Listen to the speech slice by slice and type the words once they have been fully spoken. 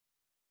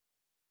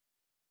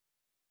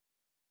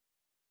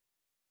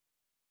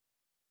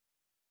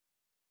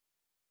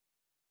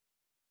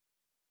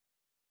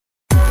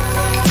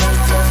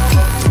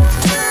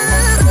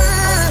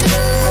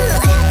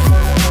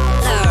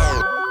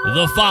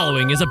The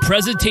following is a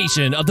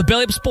presentation of the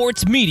Belly Up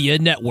Sports Media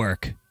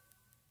Network.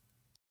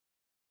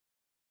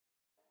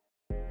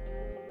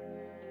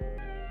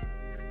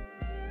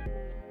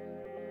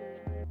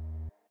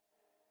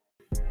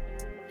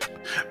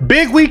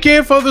 Big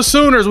weekend for the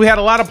Sooners. We had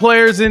a lot of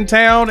players in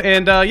town,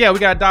 and yeah, we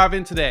got to dive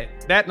into that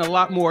and a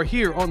lot more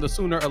here on the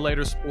Sooner or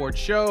Later Sports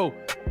Show.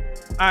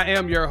 I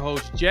am your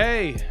host,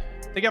 Jay.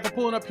 Thank you for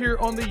pulling up here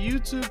on the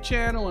YouTube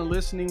channel and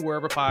listening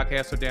wherever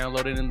podcasts are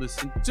downloaded and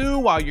listened to.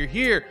 While you're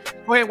here,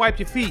 go ahead and wipe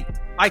your feet.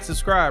 Like,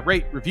 subscribe,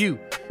 rate, review.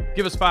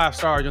 Give us 5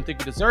 stars. You don't think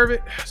we deserve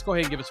it? Just go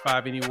ahead and give us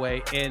 5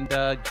 anyway and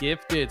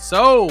gift it.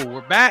 So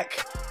we're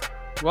back.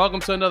 Welcome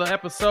to another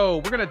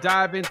episode. We're going to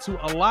dive into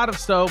a lot of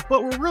stuff,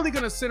 but we're really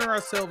going to center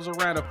ourselves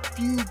around a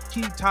few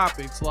key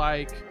topics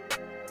like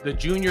the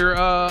junior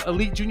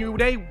elite junior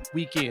day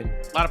weekend.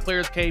 A lot of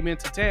players came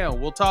into town.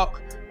 We'll talk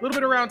a little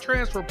bit around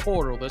transfer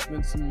portal. There's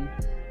been some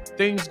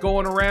things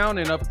going around,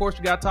 and of course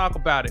we got to talk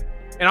about it.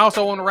 And I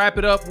also want to wrap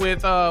it up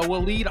with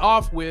we'll lead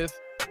off with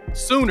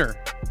Sooner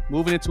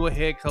moving into a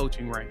head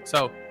coaching rank.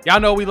 So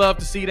y'all know we love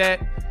to see that,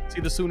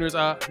 see the Sooners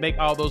make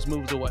all those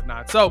moves and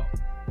whatnot. So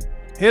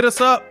hit us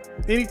up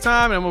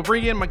anytime, and I'm gonna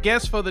bring in my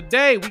guest for the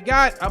day. We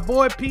got our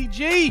boy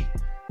PG.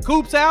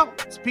 Coop's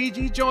out. It's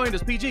PG joined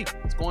us. PG,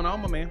 what's going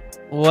on, my man?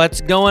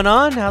 What's going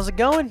on? How's it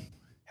going?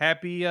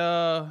 Happy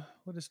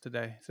what is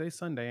today? Today's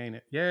Sunday, ain't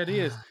it? Yeah, it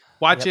is.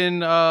 Watching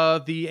the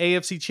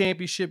AFC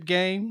Championship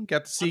game.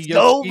 Got to see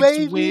Young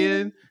Chiefs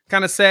win.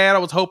 Kind of sad. I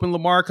was hoping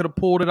Lamar could have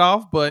pulled it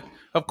off, but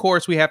of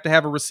course we have to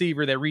have a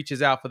receiver that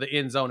reaches out for the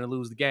end zone and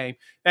lose the game.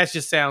 That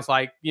just sounds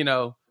like, you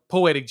know,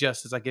 poetic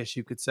justice, I guess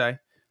you could say,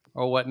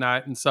 or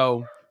whatnot. And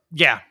so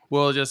yeah,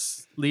 we'll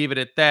just leave it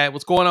at that.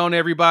 What's going on,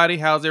 everybody?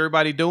 How's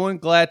everybody doing?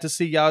 Glad to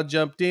see y'all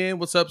jumped in.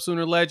 What's up,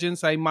 Sooner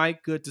Legends? Hey,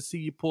 Mike, good to see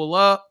you pull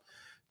up.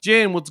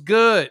 Jen, what's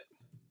good?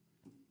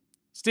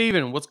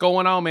 Steven, what's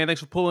going on, man?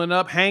 Thanks for pulling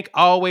up. Hank,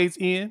 always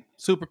in.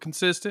 Super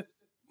consistent.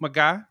 My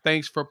guy,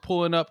 thanks for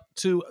pulling up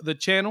to the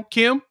channel.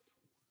 Kim,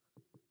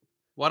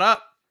 what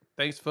up?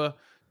 Thanks for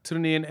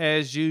tuning in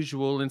as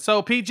usual. And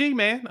so, PG,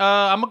 man,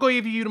 I'm going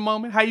to give you the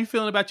moment. How you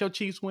feeling about your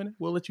Chiefs winning?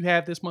 We'll let you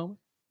have this moment.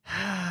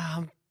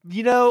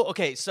 You know,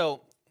 okay,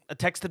 so I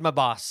texted my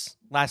boss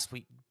last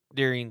week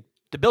during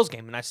the Bills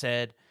game, and I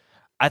said,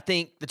 I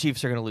think the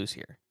Chiefs are going to lose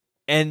here.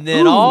 And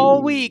then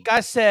all week I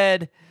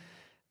said,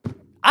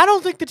 I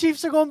don't think the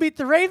Chiefs are going to beat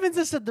the Ravens.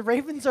 I said the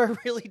Ravens are a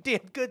really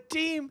damn good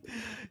team.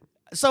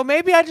 So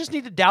maybe I just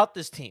need to doubt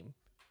this team,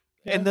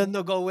 and then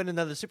they'll go win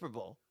another Super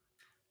Bowl.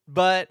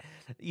 But,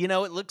 you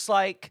know, it looks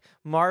like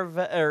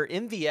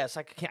MVS,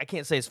 I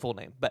can't say his full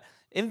name, but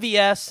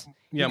MVS,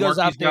 he goes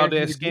out there and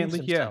redeems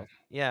himself.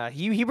 Yeah,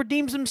 he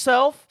redeems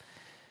himself.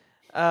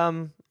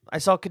 I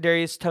saw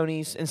Kadarius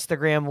Toney's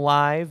Instagram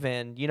live,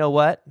 and you know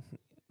what?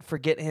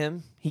 Forget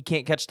him. He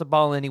can't catch the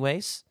ball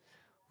anyways.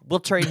 We'll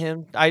trade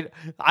him. I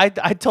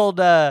told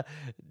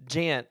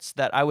Jance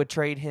that I would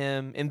trade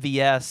him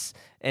MVS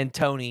and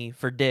Toney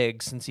for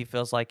Diggs since he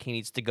feels like he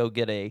needs to go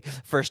get a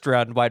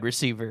first-round wide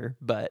receiver.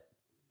 But,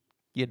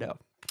 you know.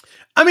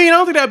 I mean, I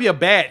don't think that would be a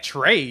bad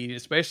trade,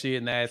 especially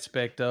in the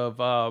aspect of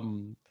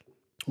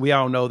we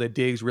all know that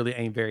Diggs really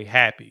ain't very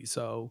happy.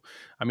 So,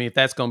 I mean, if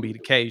that's going to be the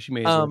case, you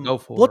may as well go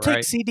for we'll it, take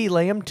right? CD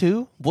Lamb,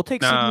 too. We'll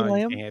take CD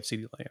Lamb. You can't have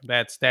CD Lamb.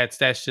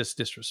 That's just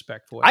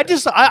disrespectful. I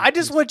just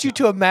want you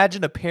to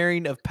imagine a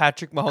pairing of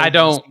Patrick Mahomes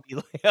and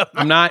CD Lamb.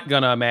 I'm not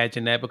going to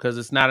imagine that because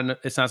it's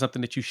not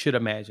something that you should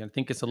imagine. I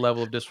think it's a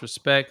level of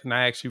disrespect, and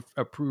I actually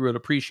would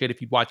appreciate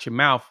if you watch your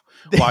mouth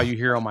while you're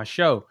here on my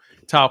show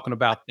talking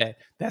about that.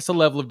 That's a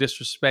level of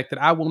disrespect that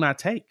I will not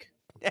take.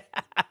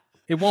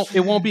 It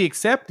won't be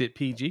accepted,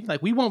 PG.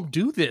 Like, we won't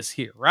do this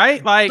here,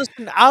 right? Like,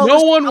 listen,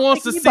 no one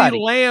wants to see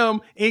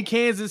Lamb in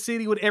Kansas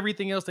City with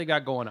everything else they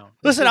got going on.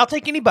 Listen, I'll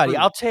take anybody.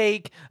 I'll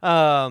take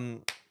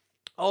Marvin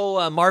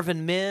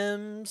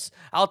Mims.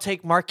 I'll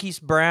take Marquise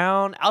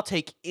Brown. I'll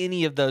take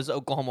any of those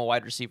Oklahoma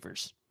wide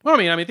receivers. Well,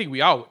 I think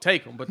we all would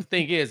take them, but the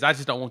thing is, I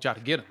just don't want y'all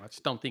to get them. I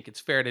just don't think it's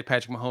fair that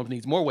Patrick Mahomes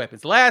needs more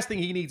weapons. The last thing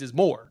he needs is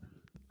more,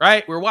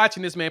 right? We're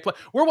watching this man play.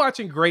 We're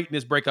watching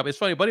greatness break up. It's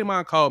funny, a buddy of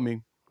mine called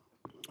me,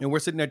 and we're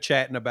sitting there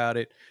chatting about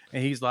it,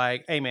 and he's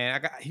like, "Hey,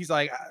 man,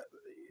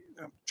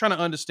 I'm trying to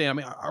understand. I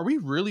mean, are we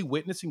really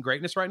witnessing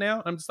greatness right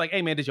now?" I'm just like,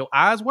 "Hey, man, did your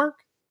eyes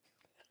work?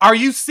 Are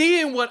you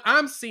seeing what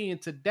I'm seeing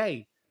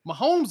today?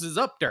 Mahomes is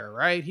up there,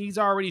 right? He's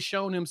already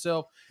shown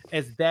himself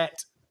as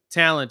that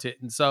talented,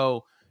 and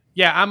so,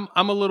 yeah,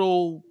 I'm a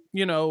little,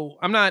 you know,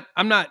 I'm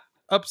not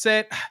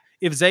upset."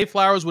 If Zay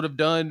Flowers would have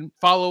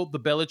followed the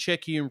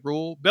Belichickian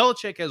rule.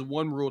 Belichick has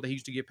one rule that he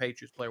used to give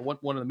Patriots player,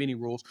 one of the many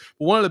rules,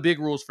 but one of the big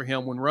rules for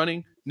him when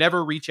running,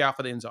 never reach out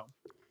for the end zone.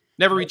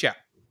 Never reach out.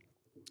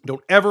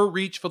 Don't ever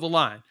reach for the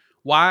line.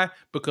 Why?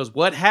 Because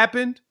what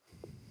happens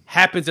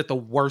at the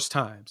worst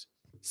times.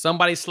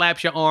 Somebody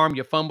slaps your arm,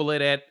 you fumble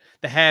it at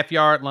the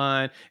half-yard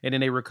line, and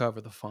then they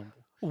recover the fumble.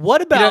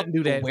 What about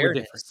do that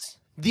awareness?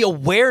 The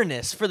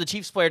awareness for the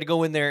Chiefs player to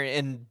go in there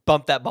and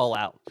bump that ball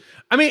out.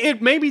 I mean,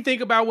 it made me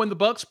think about when the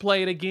Bucs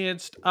played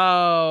against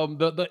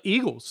the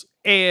Eagles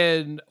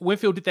And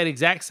Winfield did that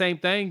exact same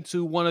thing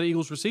to one of the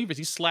Eagles receivers.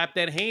 He slapped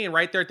that hand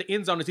right there at the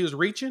end zone as he was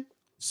reaching,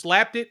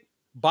 slapped it,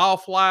 ball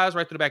flies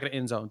right to the back of the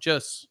end zone.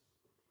 Just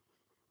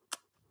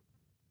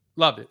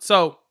loved it.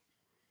 So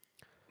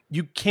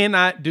you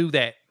cannot do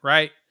that,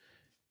 right?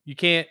 You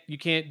can't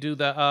do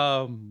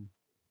the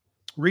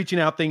reaching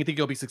out thing and think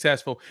you'll be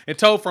successful. And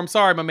Topher, I'm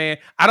sorry, my man.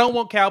 I don't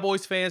want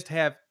Cowboys fans to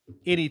have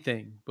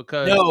anything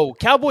because No,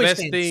 Cowboys best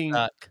fans thing,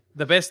 suck.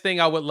 the best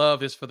thing I would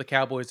love is for the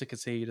Cowboys to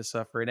continue to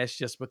suffer. And that's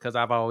just because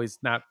I've always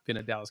not been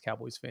a Dallas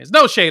Cowboys fan.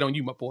 No shade on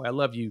you, my boy. I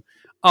love you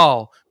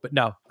all. But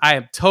no, I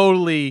am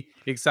totally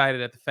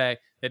excited at the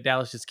fact that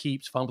Dallas just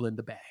keeps fumbling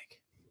the bag.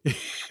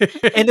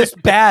 And it's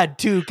bad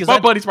too because my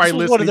buddy's probably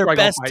listening. one of their He's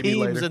probably best gonna fight me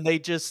teams, later. and they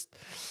just.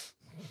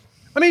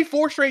 I mean,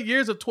 4 straight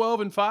years of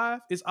 12-5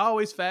 is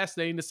always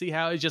fascinating to see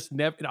how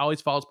it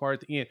always falls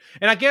apart at the end.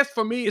 And I guess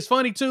for me, it's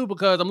funny too,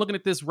 because I'm looking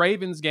at this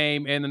Ravens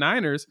game and the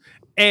Niners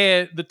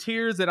and the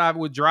tears that I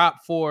would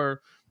drop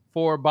for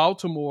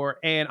Baltimore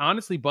and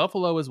honestly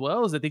Buffalo as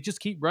well is that they just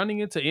keep running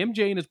into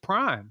MJ in his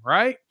prime,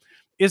 right?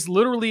 It's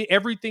literally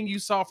everything you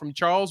saw from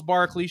Charles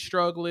Barkley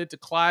struggling to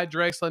Clyde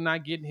Drexler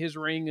not getting his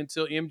ring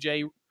until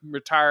MJ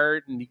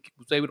retired and he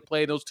was able to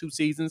play those 2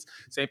 seasons.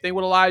 Same thing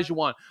with Elijah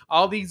Wan.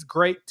 All these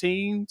great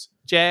teams,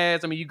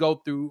 Jazz. I mean, you go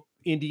through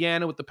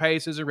Indiana with the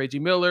Pacers and Reggie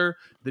Miller,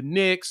 the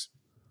Knicks.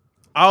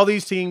 All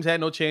these teams had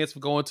no chance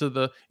of going to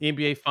the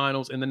NBA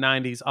Finals in the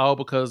 90s, all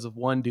because of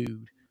one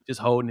dude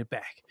just holding it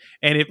back.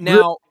 And it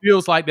really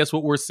feels like that's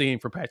what we're seeing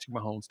from Patrick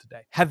Mahomes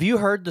today. Have you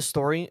heard the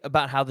story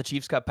about how the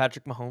Chiefs got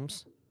Patrick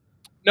Mahomes?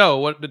 No,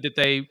 what did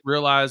they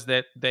realize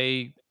that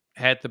they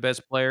had the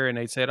best player and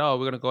they said, "Oh,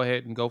 we're going to go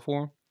ahead and go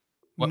for him"?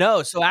 What?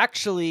 No, so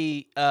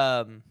actually,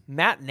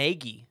 Matt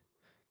Nagy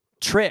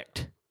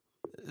tricked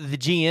the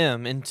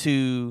GM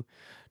into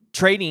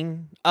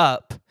trading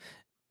up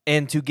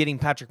and to getting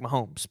Patrick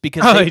Mahomes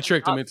because they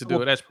tricked him into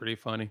doing it. That's pretty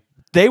funny.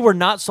 They were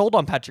not sold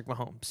on Patrick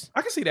Mahomes.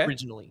 I can see that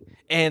originally,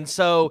 and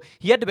so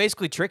he had to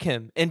basically trick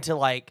him into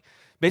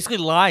basically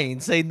lying,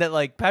 saying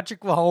that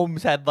Patrick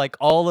Mahomes had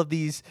all of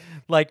these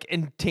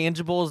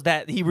intangibles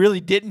that he really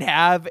didn't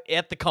have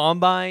at the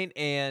combine,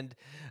 and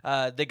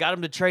they got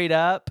him to trade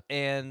up,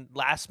 and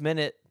last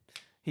minute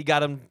he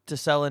got him to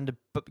sell into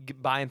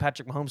buying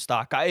Patrick Mahomes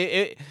stock.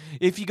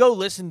 If you go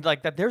listen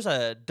that, there's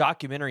a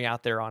documentary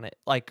out there on it,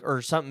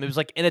 or something. It was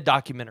in a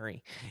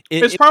documentary.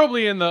 It's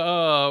probably in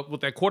the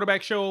with that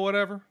quarterback show or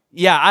whatever.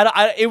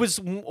 Yeah, it was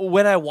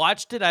when I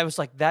watched it, I was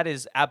like, that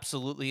is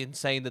absolutely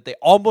insane that they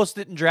almost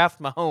didn't draft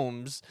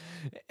Mahomes.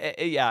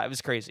 Yeah, it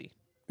was crazy.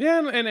 Yeah,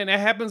 and it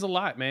happens a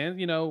lot, man.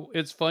 You know,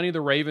 it's funny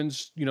the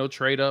Ravens,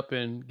 trade up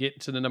and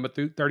get to the number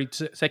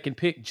 32nd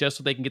pick just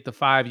so they can get the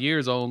 5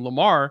 years on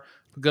Lamar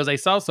because they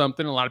saw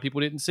something a lot of people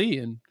didn't see.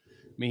 And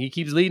I mean, he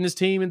keeps leading his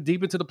team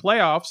deep into the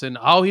playoffs, and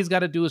all he's got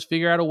to do is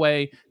figure out a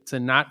way to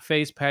not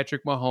face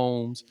Patrick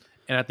Mahomes.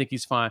 And I think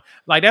he's fine.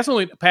 That's the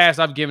only pass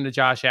I've given to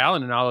Josh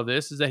Allen and all of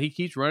this is that he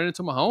keeps running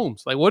into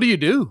Mahomes. What do you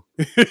do?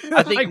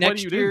 I think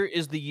next year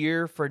is the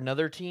year for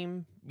another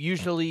team.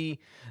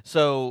 Usually,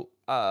 so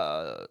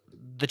the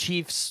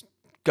Chiefs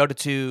go to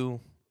 2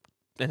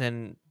 and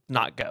then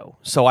not go.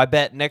 So I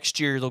bet next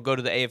year they'll go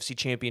to the AFC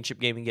Championship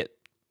game and get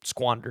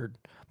squandered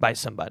by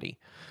somebody.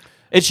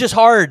 It's just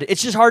hard.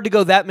 It's just hard to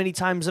go that many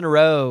times in a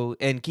row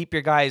and keep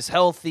your guys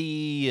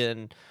healthy.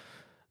 And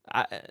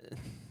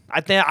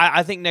I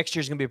think next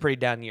year's gonna be a pretty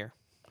down year,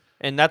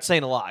 and that's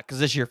saying a lot because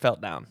this year felt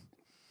down.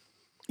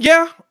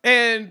 Yeah,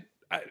 and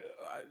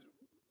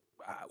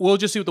we'll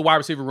just see what the wide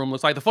receiver room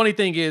looks like. The funny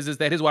thing is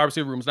that his wide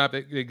receiver room is not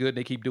that good.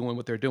 They keep doing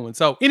what they're doing.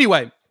 So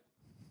anyway,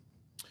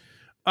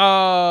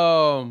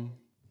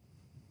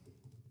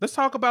 let's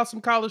talk about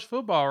some college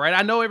football, right?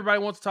 I know everybody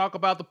wants to talk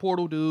about the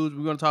portal dudes.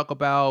 We're going to talk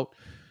about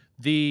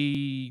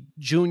the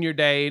junior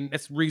day, and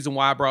that's the reason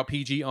why I brought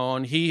PG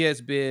on. He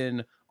has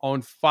been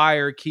on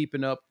fire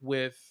keeping up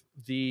with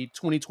the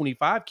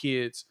 2025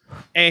 kids,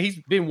 and he's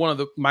been one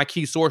of my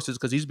key sources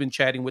because he's been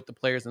chatting with the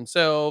players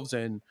themselves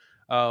and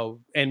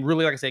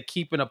really, like I said,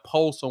 keeping a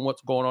pulse on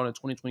what's going on in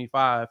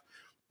 2025.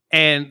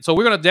 And so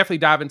we're going to definitely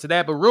dive into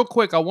that. But real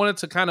quick, I wanted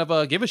to kind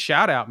of give a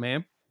shout out,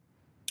 man.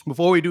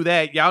 Before we do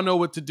that, y'all know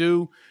what to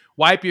do.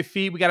 Wipe your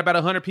feet. We got about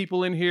 100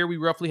 people in here. We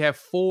roughly have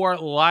 4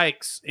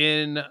 likes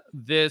in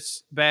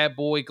this bad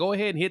boy. Go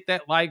ahead and hit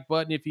that like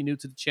button if you're new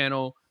to the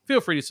channel.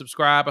 Feel free to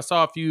subscribe. I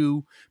saw a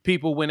few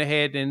people went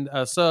ahead and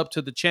sub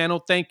to the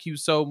channel. Thank you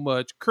so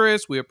much,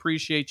 Chris. We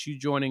appreciate you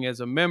joining as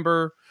a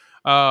member.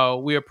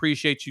 We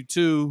appreciate you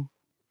too,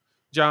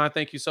 John.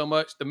 Thank you so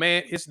much. The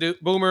man, it's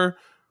Boomer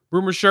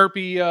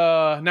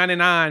Sherpy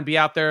 99 be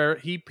out there.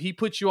 He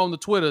puts you on the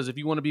Twitters if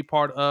you want to be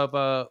part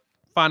of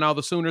Find All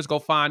the Sooners. Go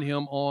find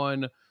him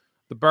on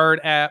the Bird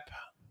app.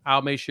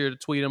 I'll make sure to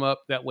tweet him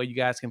up. That way you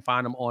guys can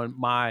find him on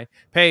my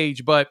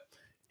page. But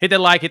hit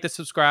that like, hit the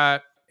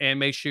subscribe, and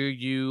make sure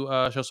you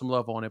show some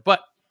love on it.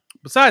 But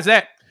besides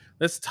that,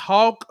 let's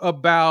talk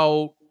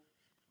about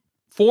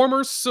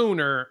former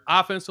Sooner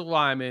offensive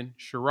lineman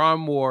Sherrone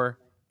Moore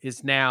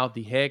is now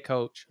the head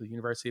coach of the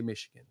University of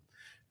Michigan.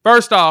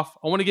 First off,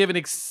 I want to give an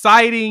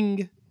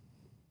exciting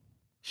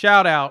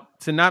shout out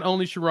to not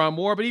only Sharon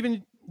Moore, but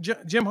even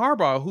Jim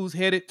Harbaugh, who's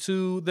headed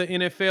to the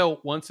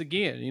NFL once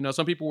again. You know,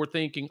 some people were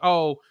thinking,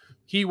 oh,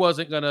 he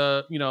wasn't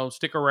gonna,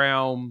 stick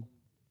around.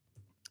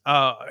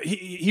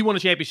 He won a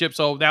championship,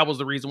 so that was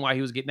the reason why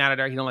he was getting out of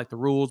there. He don't like the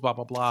rules, blah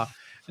blah blah.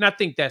 And I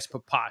think that's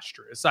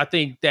preposterous. I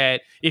think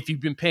that if you've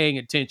been paying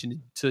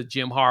attention to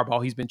Jim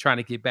Harbaugh, he's been trying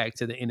to get back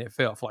to the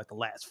NFL for like the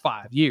last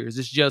 5 years.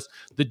 It's just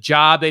the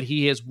job that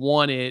he has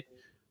wanted.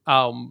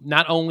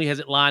 Not only has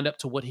it lined up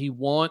to what he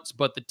wants,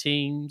 but the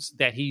teams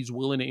that he's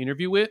willing to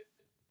interview with,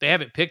 they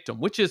haven't picked him,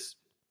 which is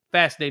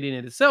fascinating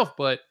in itself.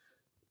 But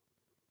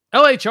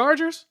LA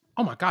Chargers,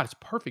 oh my God, it's a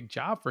perfect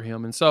job for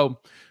him. And so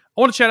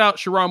I want to shout out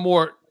Sharon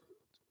Moore.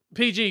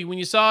 PG, when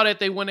you saw that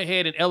they went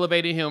ahead and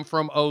elevated him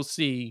from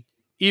OC,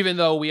 even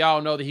though we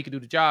all know that he could do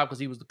the job because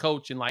he was the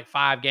coach in like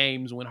 5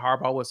 games when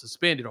Harbaugh was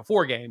suspended, or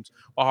 4 games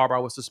while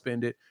Harbaugh was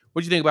suspended.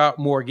 What do you think about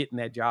Moore getting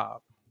that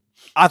job?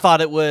 I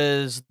thought it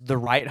was the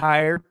right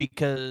hire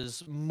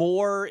because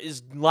Moore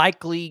is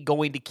likely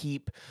going to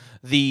keep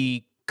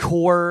the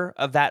core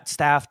of that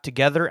staff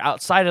together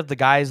outside of the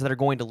guys that are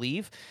going to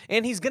leave,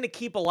 and he's going to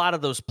keep a lot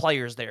of those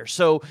players there.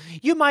 So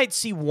you might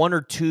see 1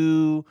 or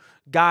 2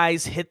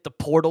 guys hit the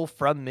portal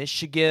from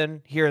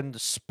Michigan here in the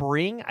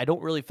spring. I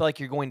don't really feel like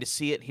you're going to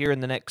see it here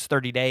in the next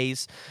 30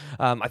 days.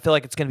 I feel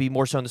like it's going to be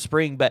more so in the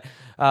spring, but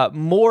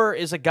Moore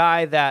is a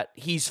guy that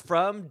he's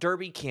from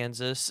Derby,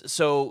 Kansas,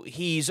 so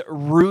he's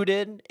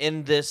rooted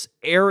in this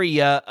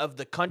area of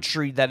the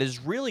country that is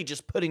really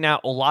just putting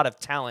out a lot of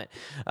talent.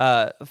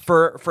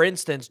 For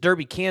instance,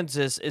 Derby,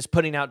 Kansas is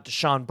putting out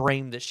Deshaun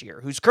Brame this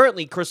year, who's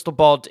currently crystal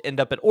balled to end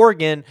up at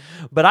Oregon,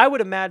 but I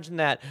would imagine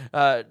that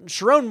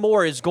Sharon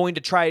Moore is going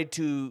to try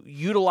to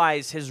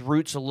utilize his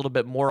roots a little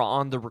bit more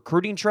on the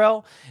recruiting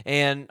trail,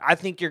 and I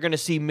think you're going to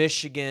see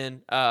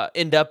Michigan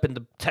end up in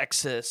the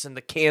Texas and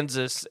the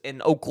Kansas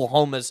and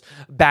Oklahoma's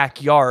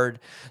backyard.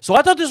 So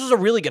I thought this was a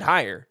really good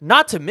hire.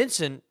 Not to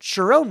mention,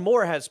 Sharon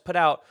Moore has put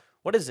out,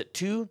 what is it,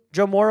 2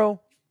 Joe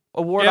Morrow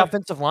Award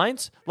offensive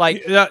lines?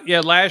 Like,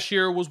 yeah, last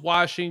year was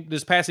Washington.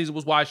 This past season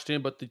was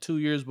Washington, but the 2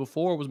 years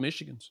before was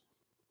Michigan's.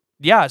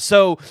 Yeah,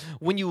 so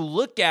when you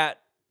look at,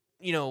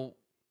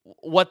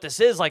 what this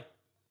is, like,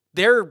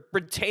 they're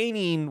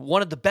retaining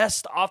one of the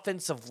best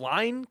offensive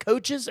line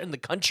coaches in the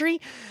country.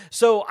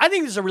 So I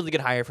think this is a really good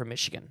hire for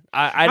Michigan.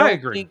 I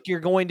don't think you're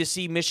going to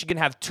see Michigan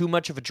have too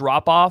much of a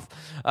drop-off.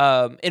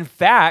 In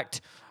fact,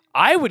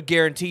 I would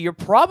guarantee you're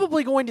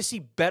probably going to see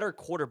better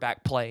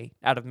quarterback play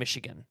out of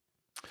Michigan.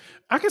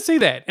 I can see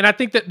that. And I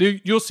think that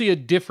you'll see a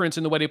difference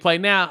in the way they play.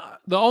 Now,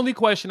 the only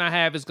question I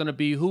have is going to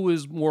be who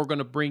is Moore going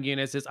to bring in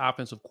as his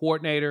offensive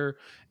coordinator.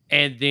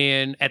 And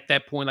then at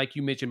that point, like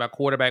you mentioned about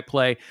quarterback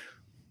play,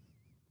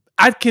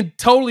 I can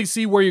totally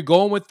see where you're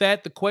going with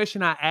that. The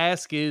question I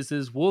ask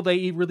is will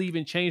they really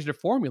even change their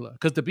formula?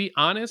 Because to be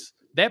honest,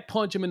 that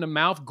punch him in the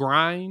mouth,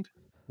 grind,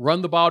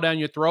 run the ball down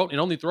your throat, and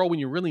only throw when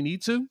you really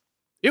need to,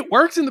 it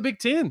works in the Big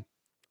Ten.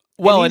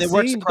 Well, and it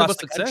works across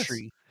the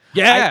country.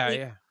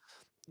 Yeah.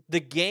 The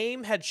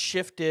game had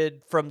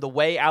shifted from the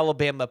way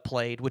Alabama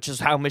played, which is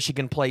how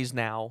Michigan plays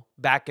now,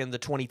 back in the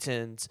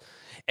 2010s.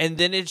 And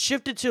then it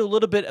shifted to a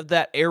little bit of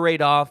that air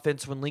raid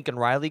offense when Lincoln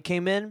Riley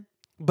came in.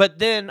 But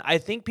then I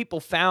think people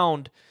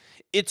found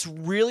it's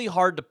really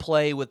hard to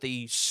play with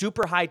a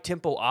super high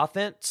tempo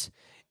offense.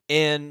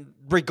 And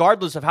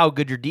regardless of how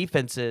good your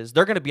defense is,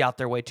 they're going to be out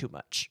there way too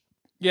much.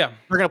 Yeah.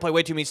 They're going to play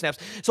way too many snaps.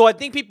 So I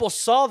think people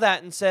saw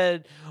that and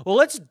said, well,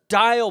 let's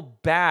dial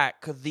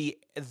back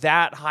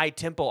that high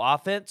tempo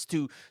offense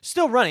to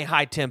still run a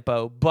high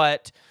tempo,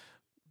 but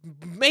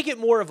make it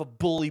more of a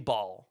bully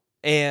ball.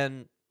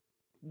 And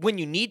when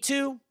you need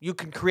to, you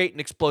can create an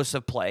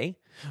explosive play.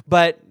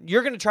 But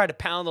you're going to try to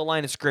pound the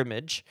line of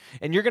scrimmage,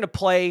 and you're going to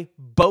play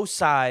both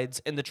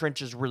sides in the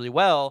trenches really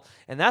well,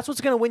 and that's what's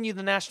going to win you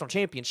the national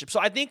championship. So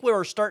I think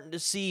we're starting to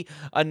see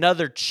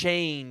another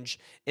change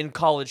in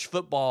college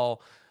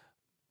football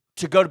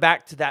to go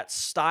back to that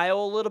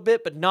style a little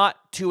bit, but not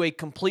to a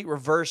complete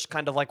reverse,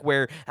 kind of like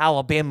where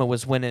Alabama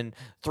was winning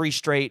 3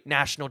 straight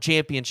national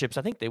championships.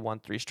 I think they won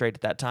 3 straight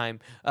at that time.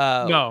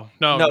 No,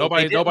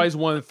 nobody's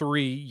won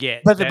 3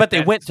 yet. But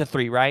they went to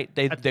 3, right?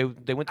 They went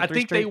to 3 I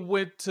think straight? they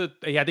went to.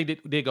 Yeah, I think they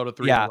did go to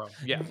 3 Yeah. in a row.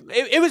 Yeah,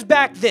 it was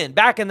back then,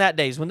 back in that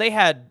days when they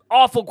had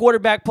awful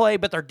quarterback play,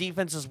 but their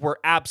defenses were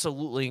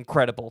absolutely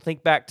incredible.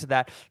 Think back to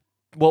that.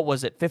 What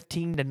was it?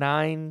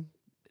 15-9.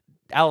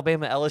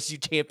 Alabama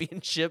LSU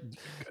championship.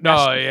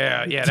 No,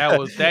 yeah, that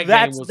was that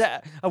game was.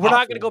 We're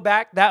not going to go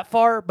back that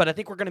far, but I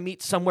think we're going to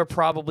meet somewhere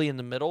probably in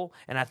the middle,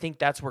 and I think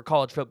that's where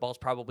college football is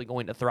probably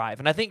going to thrive.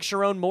 And I think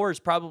Sharon Moore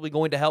is probably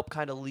going to help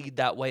kind of lead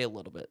that way a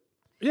little bit.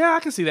 Yeah, I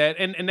can see that.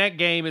 And that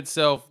game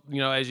itself,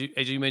 as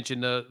you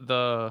mentioned,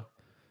 God,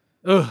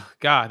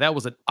 that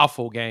was an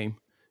awful game.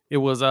 It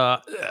was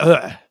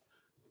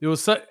It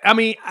was.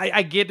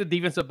 I get the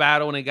defensive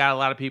battle, and it got a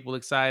lot of people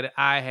excited.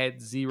 I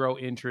had zero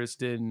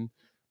interest in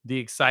the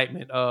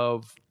excitement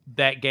of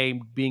that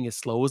game being as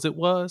slow as it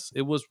was.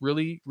 It was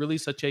really, really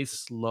such a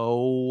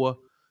slow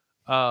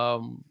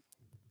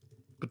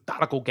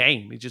methodical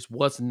game. It just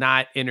was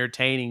not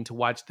entertaining to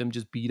watch them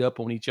just beat up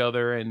on each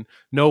other, and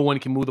no one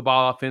can move the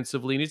ball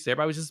offensively. And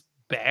everybody was just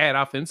bad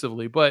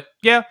offensively. But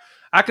yeah,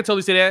 I could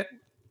totally see that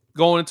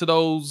going into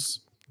those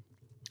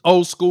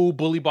old school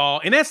bully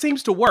ball, and that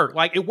seems to work.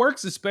 Like, it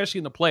works, especially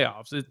in the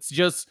playoffs. It's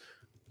just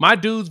my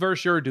dudes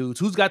versus your dudes.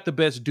 Who's got the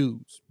best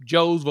dudes?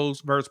 Joe's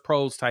versus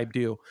pros type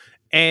deal.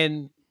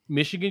 And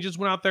Michigan just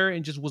went out there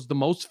and just was the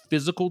most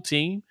physical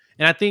team.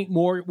 And I think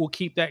Moore will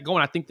keep that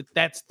going. I think that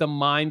that's the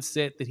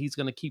mindset that he's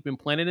going to keep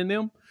implanted in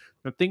them.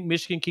 I think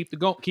Michigan keep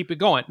it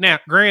going. Now,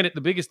 granted,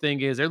 the biggest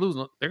thing is they're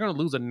going to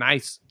lose a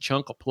nice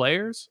chunk of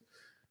players,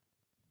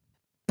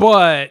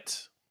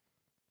 but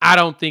I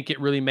don't think it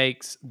really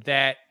makes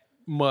that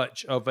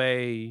much of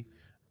a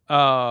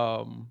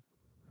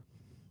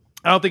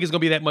I don't think it's going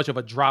to be that much of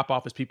a drop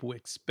off as people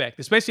expect,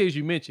 especially as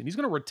you mentioned. He's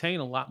going to retain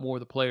a lot more of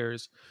the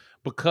players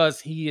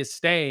because he is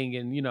staying,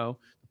 and the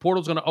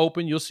portal's going to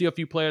open. You'll see a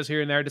few players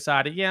here and there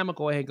decided, yeah, I'm going to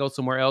go ahead and go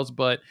somewhere else.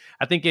 But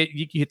I think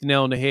you hit the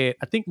nail on the head.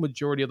 I think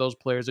majority of those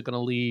players are going to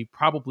leave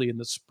probably in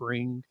the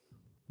spring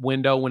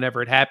window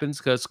whenever it happens,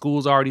 because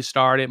school's already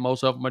started.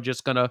 Most of them are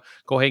just going to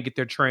go ahead and get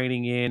their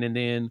training in. And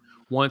then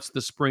once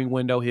the spring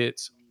window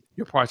hits,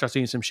 you'll probably start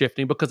seeing some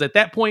shifting, because at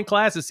that point,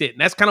 class is hitting.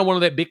 That's kind of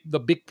one of the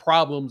big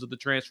problems of the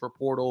transfer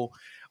portal,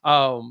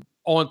 on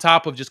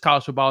top of just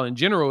college football in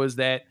general, is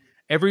that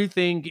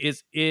everything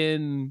is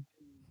in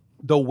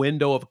the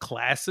window of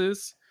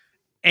classes,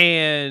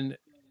 and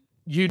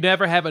you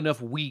never have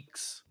enough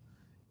weeks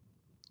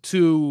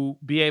to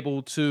be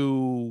able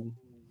to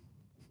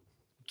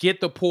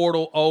get the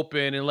portal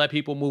open and let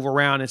people move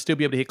around and still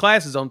be able to hit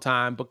classes on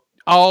time, but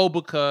all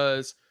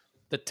because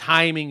the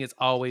timing is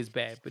always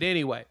bad. But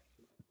anyway.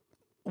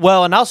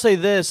 Well, and I'll say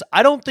this.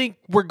 I don't think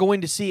we're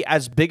going to see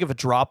as big of a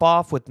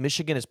drop-off with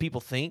Michigan as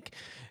people think.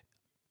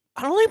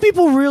 I don't think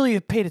people really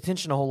have paid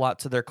attention a whole lot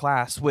to their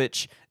class,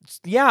 which,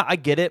 yeah, I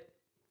get it.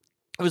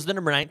 It was the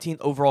number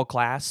 19th overall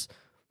class,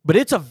 but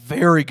it's a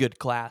very good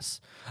class.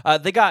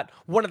 They got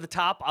one of the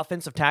top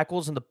offensive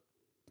tackles in the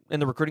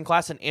recruiting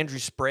class, and Andrew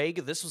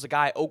Sprague. This was a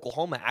guy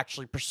Oklahoma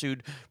actually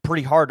pursued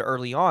pretty hard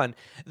early on.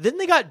 Then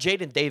they got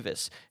Jaden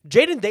Davis.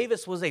 Jaden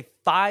Davis was a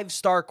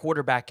 5-star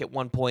quarterback at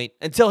one point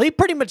until he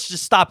pretty much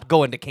just stopped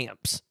going to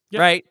camps,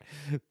 right?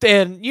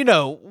 And,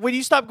 when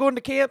you stop going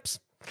to camps,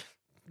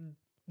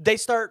 they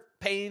start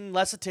paying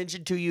less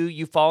attention to you.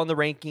 You fall in the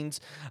rankings.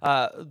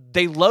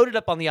 They loaded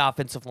up on the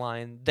offensive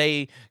line.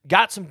 They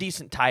got some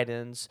decent tight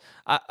ends.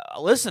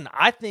 Listen,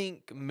 I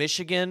think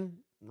Michigan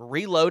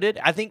reloaded.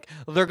 I think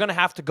they're going to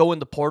have to go in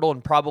the portal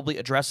and probably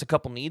address a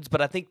couple needs,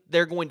 but I think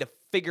they're going to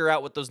figure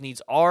out what those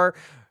needs are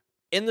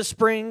in the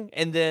spring.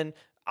 And then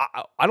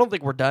I don't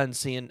think we're done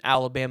seeing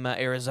Alabama,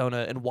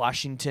 Arizona, and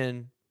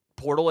Washington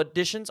portal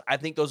additions. I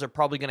think those are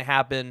probably going to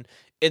happen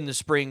in the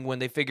spring when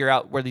they figure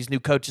out where these new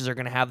coaches are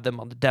going to have them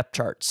on the depth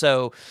chart.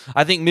 So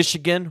I think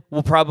Michigan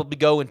will probably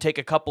go and take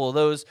a couple of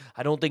those.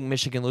 I don't think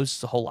Michigan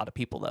loses a whole lot of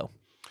people, though.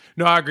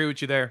 No, I agree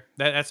with you there.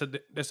 That's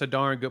a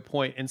darn good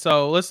point. And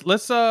so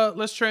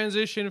let's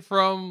transition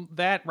from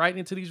that right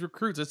into these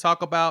recruits. Let's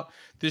talk about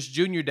this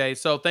junior day.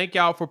 So thank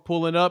y'all for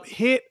pulling up.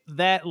 Hit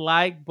that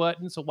like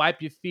button. So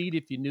wipe your feet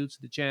if you're new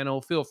to the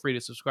channel. Feel free to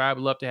subscribe.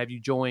 I'd love to have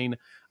you join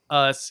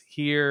us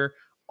here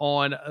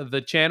on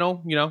the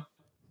channel.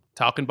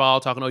 Talking ball,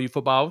 talking OU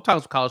football,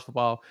 talking college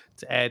football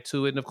to add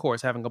to it, and of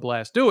course having a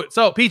blast. Do it.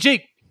 So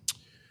PG,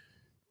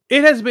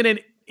 it has been an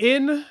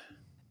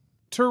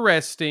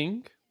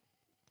interesting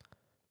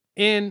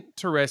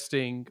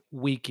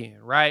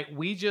weekend, right?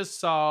 We just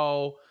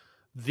saw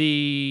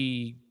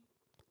the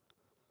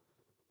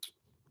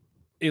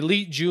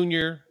Elite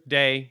Junior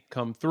Day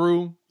come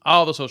through.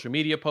 All the social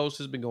media posts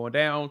has been going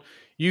down.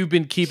 You've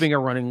been keeping a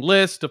running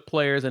list of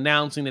players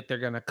announcing that they're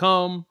going to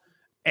come,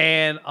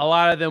 and a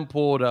lot of them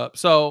pulled up.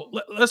 So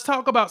let's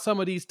talk about some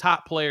of these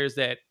top players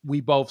that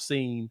we both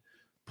seen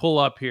pull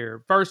up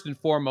here. First and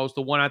foremost,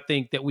 the one I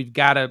think that we've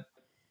got to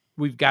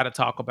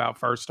talk about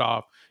first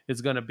off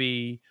is going to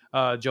be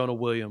Jonah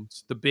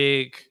Williams, the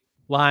big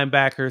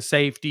linebacker,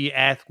 safety,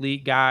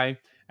 athlete guy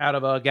out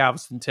of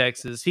Galveston,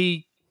 Texas.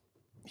 He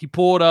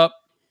pulled up,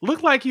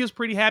 looked like he was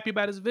pretty happy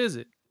about his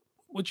visit.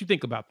 What you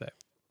think about that?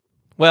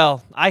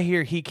 Well, I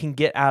hear he can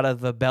get out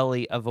of the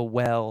belly of a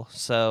well.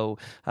 So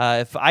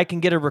if I can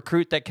get a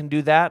recruit that can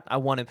do that, I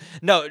want him.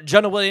 No,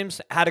 Jonah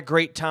Williams had a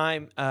great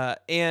time.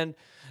 And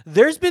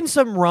there's been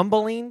some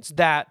rumblings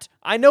that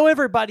I know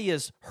everybody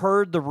has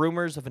heard the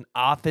rumors of an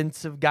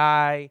offensive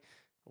guy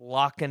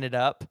locking it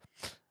up.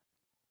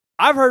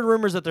 I've heard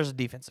rumors that there's a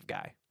defensive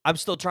guy. I'm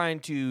still trying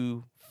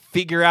to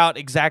figure out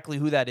exactly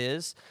who that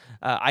is.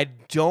 I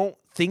don't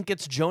think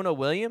it's Jonah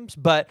Williams,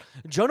 but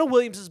Jonah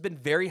Williams has been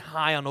very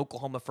high on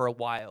Oklahoma for a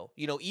while.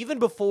 Even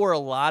before a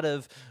lot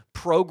of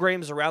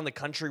programs around the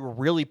country were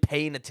really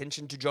paying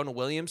attention to Jonah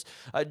Williams,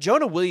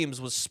 Jonah Williams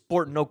was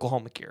sporting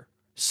Oklahoma gear.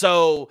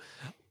 So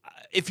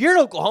if you're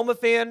an Oklahoma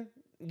fan,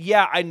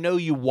 yeah, I know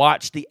you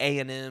watch the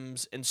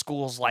A&Ms and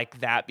schools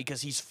like that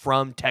because he's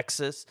from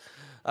Texas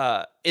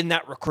in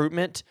that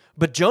recruitment.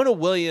 But Jonah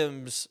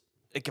Williams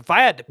like if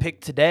I had to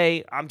pick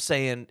today, I'm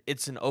saying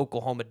it's an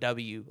Oklahoma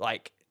W.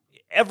 Like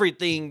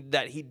everything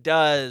that he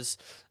does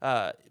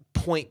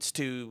points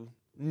to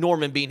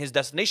Norman being his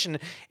destination.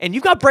 And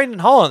you've got Brandon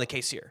Hall on the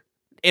case here.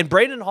 And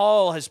Brandon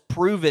Hall has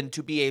proven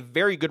to be a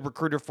very good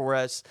recruiter for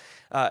us.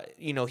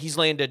 He's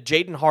landed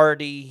Jaden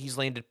Hardy, he's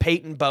landed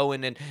Peyton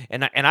Bowen, and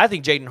I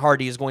think Jaden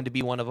Hardy is going to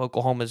be one of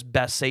Oklahoma's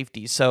best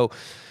safeties. So,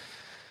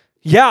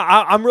 yeah,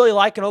 I'm really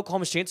liking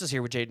Oklahoma's chances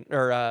here with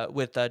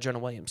Jonah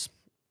Williams.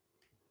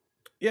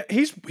 Yeah,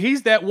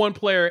 he's that one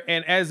player,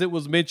 and as it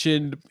was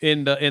mentioned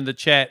in the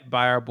chat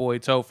by our boy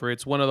Topher,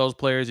 it's one of those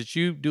players that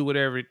you do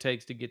whatever it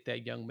takes to get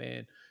that young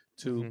man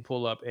to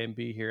pull up and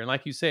be here. And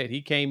like you said,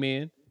 he came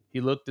in. He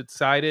looked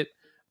excited.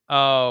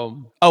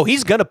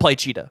 He's gonna play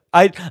cheetah.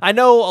 I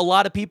know a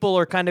lot of people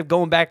are kind of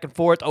going back and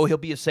forth. Oh, he'll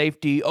be a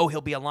safety. Oh,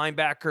 he'll be a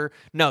linebacker.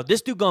 No,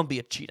 this dude gonna be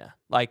a cheetah.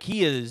 Like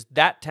he is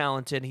that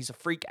talented. He's a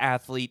freak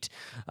athlete,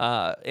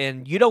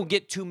 and you don't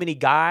get too many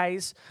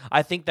guys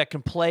I think that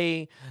can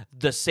play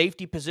the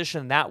safety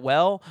position that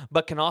well,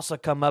 but can also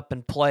come up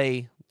and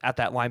play at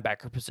that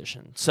linebacker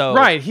position. So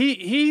right,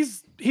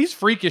 he's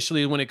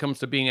freakishly when it comes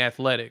to being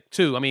athletic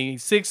too. I mean,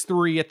 he's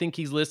 6'3". I think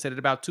he's listed at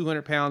about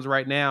 200 pounds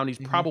right now, and he's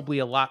probably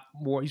a lot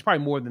more. He's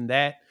probably more than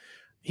that.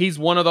 He's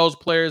one of those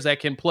players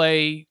that can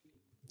play.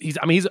 He's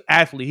an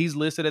athlete. He's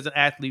listed as an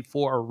athlete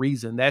for a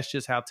reason. That's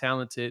just how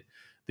talented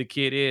the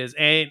kid is.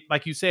 And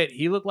like you said,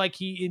 he looked like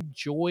he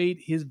enjoyed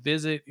his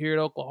visit here at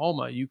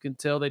Oklahoma. You can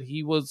tell that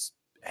he was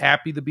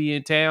happy to be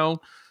in town.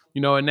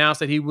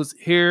 Announced that he was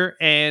here,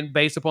 and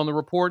based upon the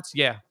reports,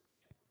 yeah,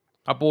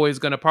 our boy is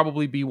gonna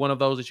probably be one of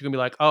those that you're gonna be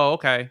like, oh,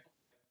 okay,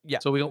 yeah.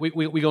 So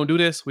we gonna do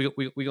this. We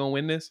gonna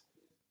win this.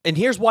 And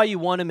here's why you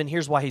want him, and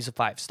here's why he's a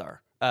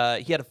 5-star.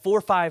 He had a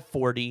 4.5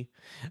 40.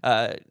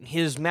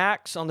 His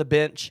max on the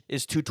bench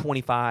is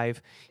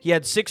 225. He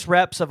had 6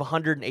 reps of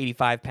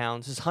 185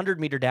 pounds. His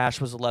 100-meter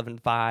dash was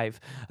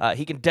 11.5.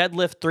 He can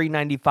deadlift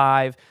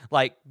 395.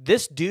 Like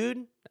this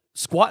dude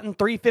squatting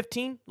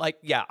 315. Like,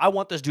 yeah, I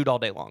want this dude all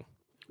day long.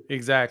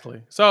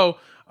 Exactly. So,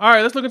 all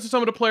right, let's look into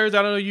some of the players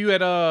I know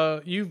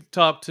you've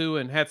talked to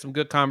and had some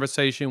good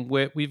conversation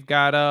with. We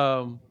got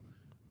our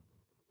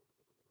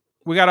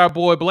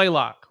boy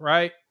Blaylock,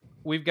 right?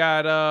 We've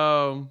got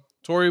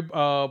Tory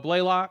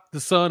Blaylock, the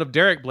son of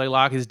Derek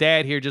Blaylock. His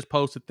dad here just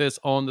posted this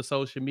on the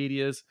social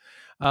medias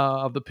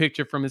of the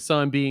picture from his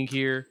son being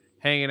here,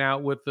 hanging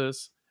out with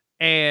us.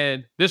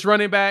 And this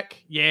running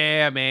back,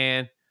 yeah,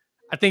 man,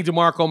 I think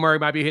DeMarco Murray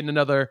might be hitting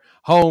another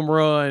home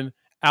run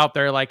out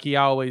there like he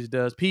always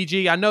does.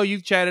 PG, I know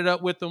you've chatted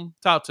up with him.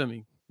 Talk to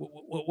me.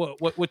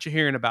 What you're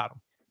hearing about him?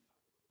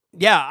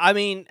 Yeah, I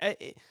mean,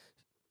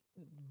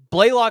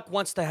 Blaylock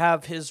wants to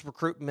have his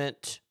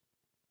recruitment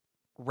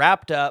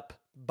wrapped up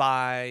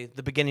by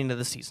the beginning of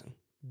the season.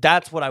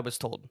 That's what I was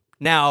told.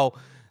 Now,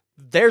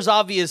 there's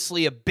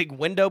obviously a big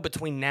window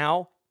between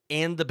now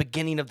and the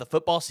beginning of the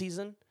football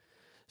season.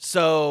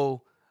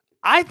 So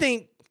I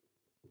think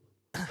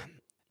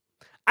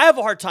I have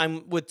a hard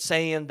time with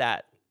saying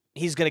that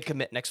he's going to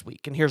commit next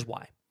week, and here's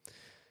why.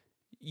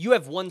 You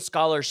have one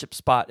scholarship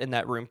spot in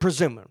that room,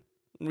 presumably.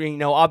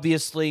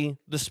 Obviously,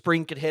 the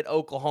spring could hit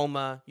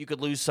Oklahoma. You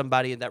could lose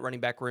somebody in that running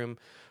back room.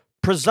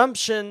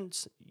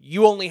 Presumptions,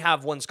 you only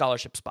have one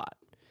scholarship spot.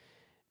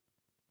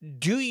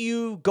 Do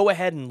you go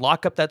ahead and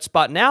lock up that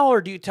spot now,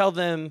 or do you tell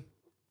them,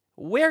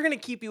 we're going to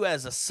keep you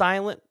as a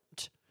silent,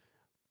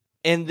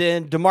 and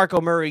then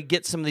DeMarco Murray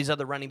gets some of these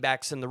other running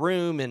backs in the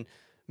room and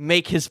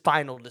make his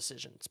final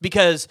decisions?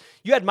 Because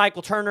you had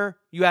Michael Turner,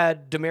 you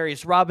had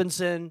Demarius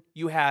Robinson,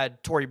 you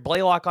had Tory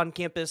Blaylock on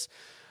campus.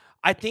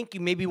 I think you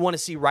maybe want to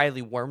see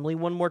Riley Wormley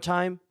one more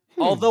time.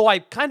 Although I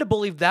kind of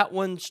believe that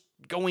one's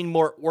going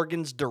more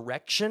Oregon's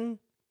direction,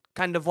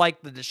 kind of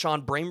like the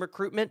Deshaun Brame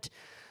recruitment.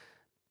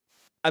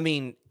 I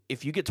mean,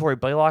 if you get Tory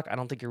Blaylock, I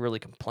don't think you're really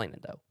complaining,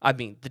 though. I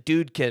mean, the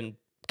dude can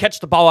catch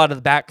the ball out of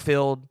the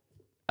backfield.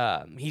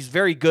 He's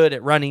very good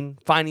at running,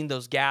 finding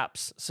those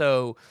gaps.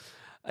 So,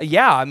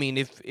 yeah, I mean,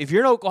 if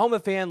you're an Oklahoma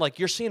fan, like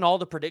you're seeing all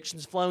the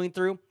predictions flowing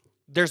through,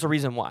 there's a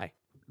reason why.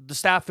 The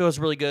staff feels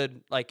really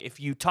good. Like if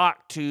you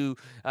talk to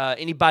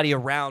anybody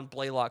around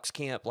Blaylock's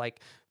camp, like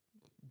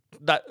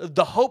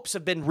the hopes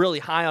have been really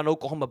high on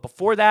Oklahoma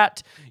before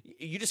that.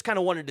 You just kind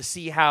of wanted to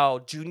see how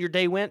junior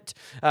day went.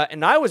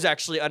 And I was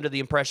actually under the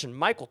impression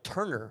Michael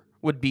Turner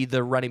would be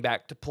the running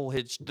back to pull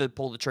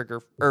the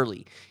trigger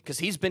early, because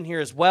he's been here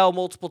as well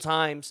multiple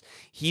times.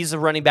 He's a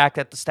running back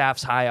that the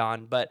staff's high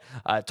on. But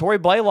Tory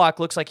Blaylock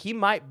looks like he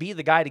might be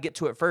the guy to get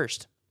to it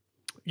first.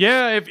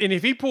 Yeah,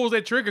 if he pulls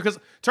that trigger, because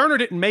Turner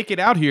didn't make it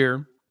out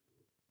here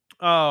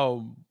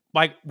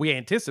like we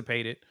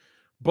anticipated.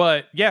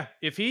 But, yeah,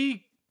 if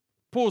he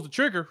pulls the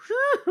trigger,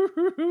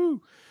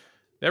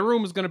 that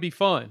room is going to be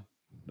fun.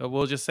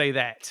 We'll just say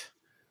that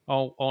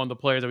on the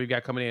players that we've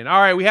got coming in.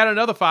 All right, we had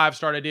another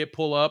 5-star that did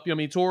pull up. I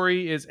mean,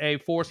 Tory is a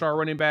 4-star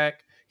running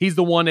back. He's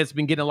the one that's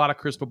been getting a lot of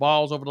crystal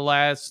balls over the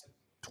last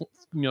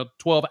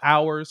 12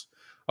 hours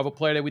of a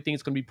player that we think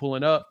is going to be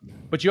pulling up.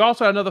 But you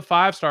also had another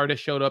 5-star that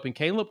showed up in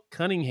Caleb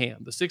Cunningham,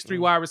 the 6'3"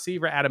 wide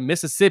receiver out of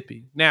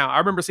Mississippi. Now, I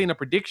remember seeing a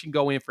prediction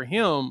go in for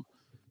him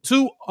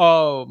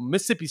to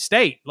Mississippi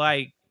State.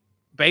 Like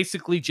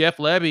basically Jeff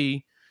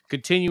Lebby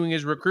continuing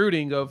his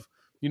recruiting of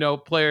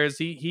players.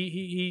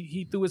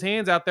 He threw his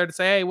hands out there to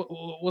say, hey,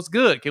 what's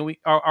good? Can we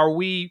are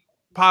we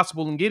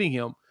possible in getting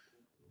him?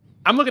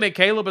 I'm looking at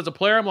Caleb as a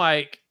player. I'm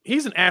like,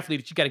 he's an athlete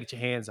that you got to get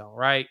your hands on,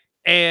 right?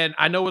 And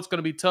I know it's going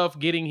to be tough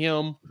getting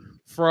him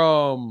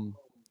to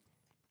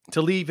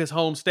leave his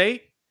home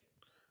state.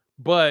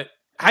 But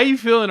how you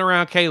feeling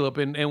around Caleb,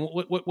 and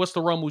what's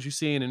the rumbles you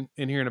seeing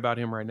and hearing about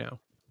him right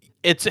now?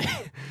 It's a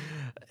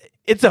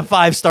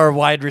 5-star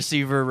wide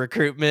receiver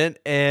recruitment,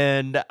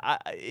 and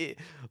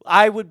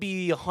I would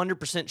be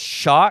 100%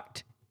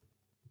 shocked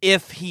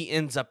if he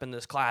ends up in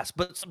this class.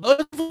 But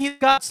supposedly he's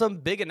got some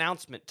big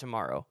announcement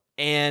tomorrow.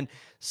 And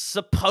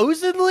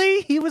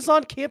supposedly he was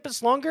on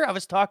campus longer. I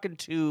was talking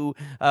to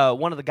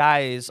one of the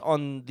guys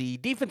on the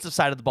defensive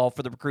side of the ball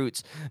for the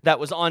recruits that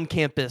was on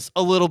campus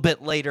a little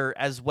bit later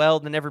as well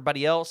than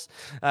everybody else.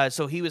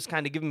 So he was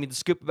kind of giving me the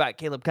scoop about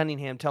Caleb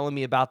Cunningham, telling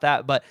me about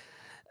that. But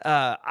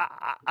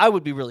I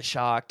would be really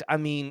shocked. I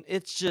mean,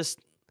 it's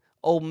just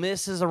Ole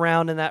Miss is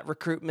around in that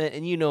recruitment,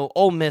 and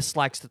Ole Miss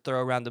likes to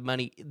throw around the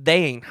money.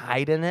 They ain't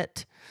hiding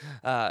it.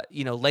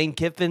 Lane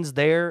Kiffin's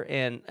there,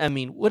 and I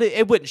mean,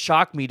 it wouldn't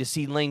shock me to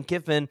see Lane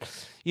Kiffin,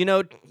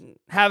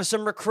 have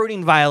some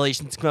recruiting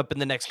violations come up in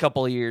the next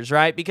couple of years,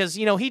 right? Because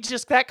he's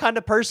just that kind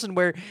of person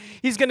where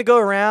he's going to go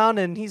around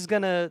and he's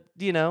going to,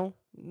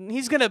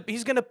 he's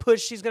gonna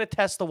push, he's gonna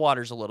test the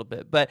waters a little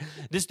bit. But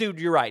this dude,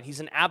 you're right, he's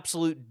an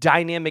absolute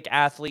dynamic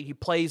athlete. He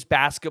plays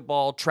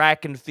basketball,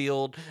 track and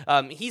field.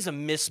 He's a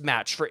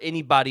mismatch for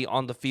anybody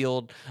on the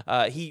field.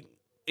 He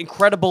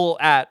incredible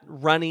at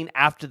running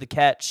after the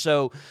catch.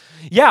 So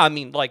yeah, I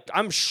mean, like,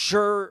 I'm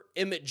sure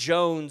Emmett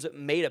Jones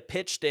made a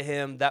pitch to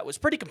him that was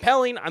pretty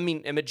compelling. I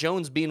mean, Emmett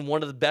Jones being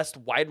one of the best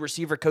wide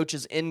receiver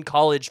coaches in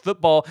college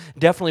football,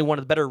 definitely one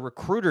of the better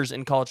recruiters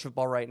in college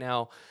football right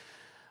now.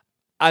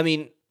 I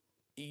mean,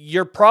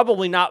 you're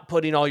probably not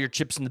putting all your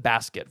chips in the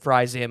basket for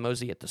Isaiah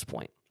Mosey at this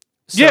point.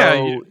 So,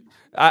 yeah.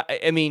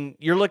 I mean,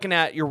 you're looking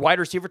at your wide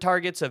receiver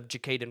targets of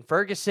Jacaden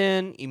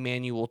Ferguson,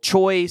 Emmanuel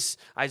Choice,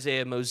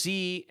 Isaiah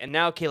Mosey, and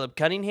now Caleb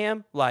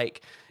Cunningham.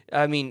 Like,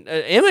 I mean,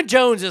 Emmett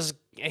Jones is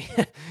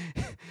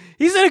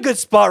he's in a good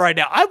spot right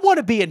now. I want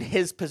to be in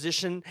his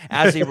position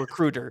as a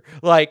recruiter.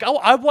 Like,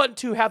 I want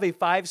to have a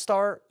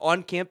 5-star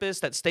on campus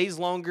that stays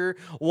longer,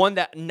 one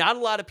that not a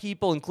lot of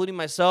people, including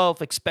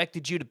myself,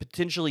 expected you to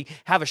potentially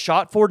have a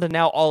shot for, to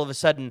now all of a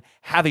sudden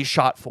have a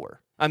shot for.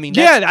 I mean,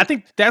 yeah, I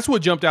think that's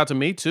what jumped out to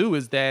me too,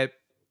 is that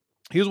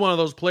he was one of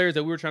those players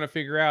that we were trying to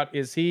figure out,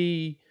 is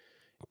he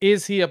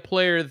a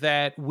player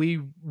that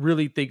we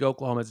really think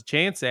Oklahoma has a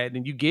chance at?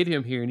 And you get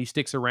him here and he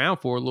sticks around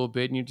for a little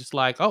bit and you're just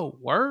like, oh,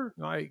 word?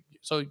 Like,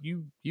 so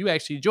you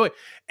actually enjoy it.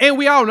 And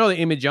we all know that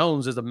Emmett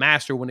Jones is a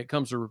master when it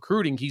comes to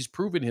recruiting. He's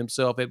proven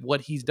himself at what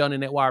he's done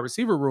in that wide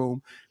receiver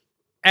room.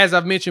 As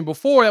I've mentioned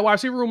before, that wide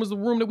receiver room was the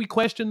room that we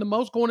questioned the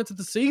most going into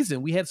the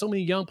season. We had so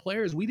many young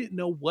players. We didn't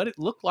know what it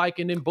looked like.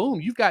 And then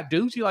boom, you've got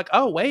dudes. You're like,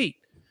 oh, wait.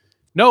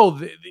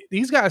 No,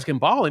 these guys can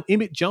ball, and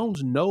Emmett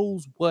Jones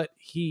knows what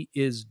he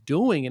is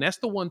doing. And that's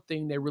the one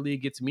thing that really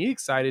gets me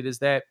excited, is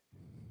that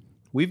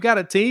we've got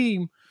a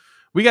team,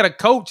 we got a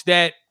coach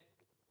that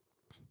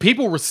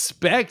people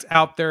respect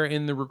out there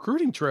in the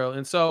recruiting trail.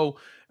 And so,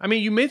 I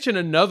mean, you mentioned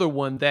another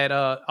one that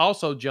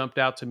also jumped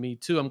out to me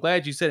too. I'm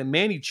glad you said it,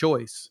 Manny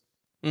Choice.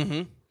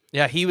 Mm-hmm.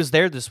 Yeah, he was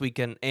there this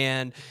weekend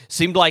and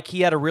seemed like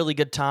he had a really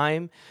good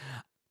time.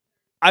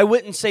 I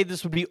wouldn't say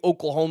this would be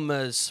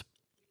Oklahoma's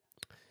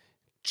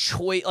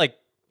choice, like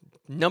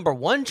number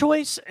one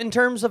choice in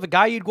terms of a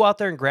guy you'd go out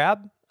there and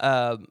grab.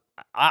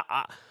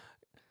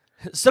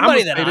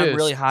 Somebody that I'm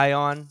really high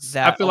on.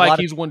 That I feel like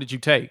he's one that you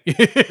take.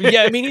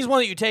 Yeah, I mean, he's one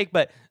that you take,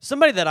 but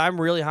somebody that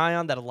I'm really high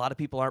on that a lot of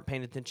people aren't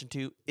paying attention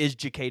to is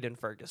Jacaden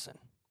Ferguson.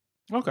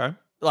 Okay.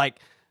 Like,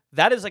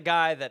 that is a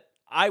guy that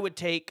I would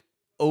take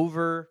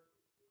over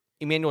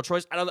Emmanuel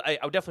Choice. I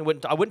definitely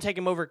wouldn't take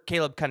him over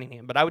Caleb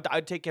Cunningham, but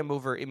I'd take him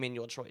over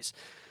Emmanuel Choice.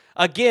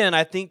 Again,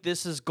 I think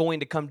this is going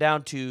to come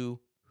down to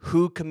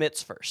who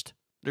commits first.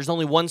 There's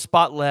only one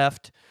spot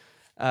left.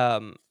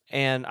 And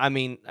I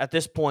mean, at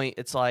this point,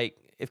 it's like,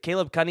 if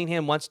Caleb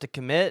Cunningham wants to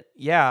commit,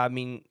 yeah, I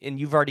mean, and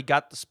you've already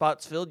got the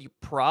spots filled, you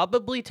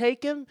probably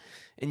take him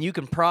and you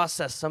can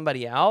process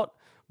somebody out.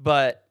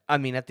 But I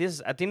mean, at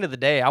the end of the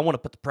day, I want to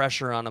put the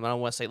pressure on him. I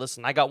want to say,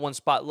 listen, I got one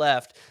spot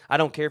left. I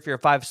don't care if you're a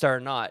 5-star or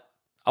not.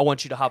 I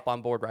want you to hop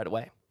on board right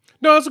away.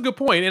 No, that's a good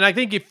point. And I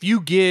think if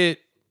you get,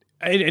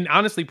 and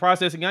honestly,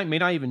 processing out, you may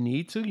not even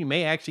need to. You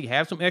may actually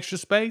have some extra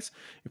space.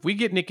 If we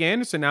get Nick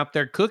Anderson out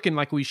there cooking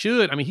like we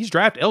should, I mean, he's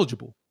draft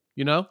eligible,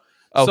 you know?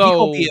 Oh,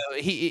 so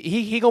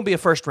he gonna be a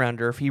first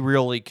rounder if he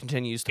really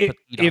continues to put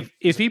the heat on.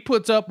 If he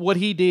puts up what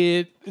he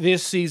did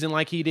this season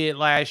like he did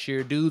last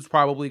year, dude's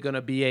probably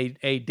gonna be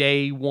a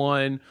day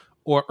 1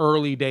 or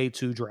early day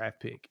 2 draft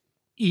pick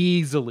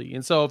easily.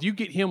 And so if you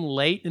get him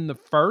late in the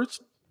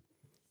first,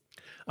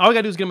 all we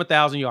gotta do is get him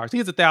 1,000 yards. He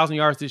gets 1,000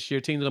 yards this year.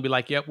 Teams gonna be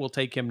like, "Yep, we'll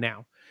take him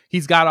now."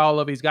 He's got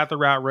all of it. He's got the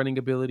route running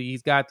ability.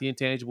 He's got the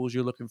intangibles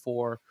you're looking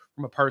for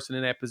from a person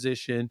in that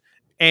position.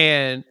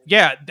 And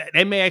yeah,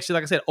 they may actually,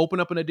 like I said, open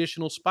up an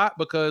additional spot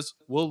because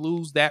we'll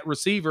lose that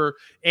receiver,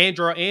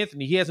 Andrew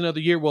Anthony. He has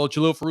another year. Well,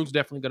 Jalil Farouk's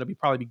definitely going to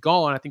probably be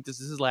gone. I think this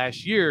is his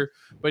last year.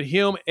 But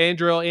him,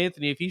 Andrew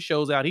Anthony, if he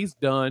shows out, he's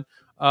done.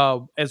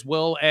 As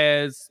well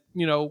as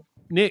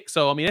Nick.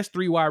 So I mean, that's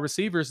 3 wide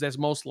receivers that's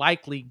most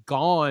likely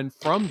gone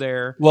from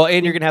there. Well,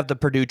 and you're gonna have the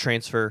Purdue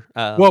transfer.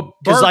 Well,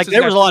 because Burks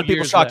there was a lot of 2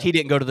 people years shocked left. he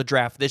didn't go to the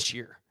draft this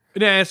year.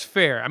 Yeah, that's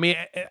fair. I mean,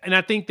 and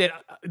I think that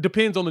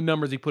depends on the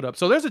numbers he put up.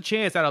 So there's a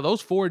chance out of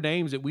those 4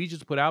 names that we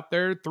just put out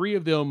there, 3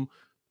 of them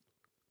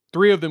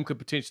could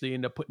potentially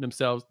end up putting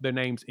their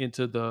names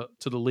into the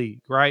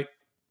league, right?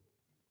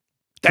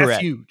 That's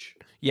Correct. huge.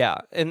 Yeah,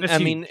 and That's I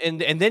huge.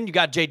 mean, and then you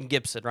got Jaden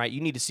Gibson, right?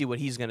 You need to see what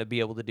he's going to be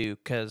able to do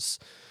because,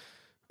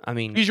 I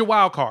mean, He's your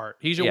wild card.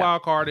 He's your Yeah.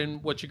 wild card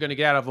and what you're going to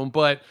get out of him.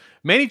 But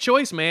Manny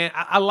Choice, man,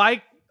 I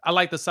like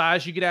the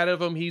size you get out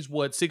of him. He's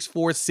what,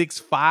 6'4",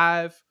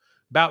 6'5",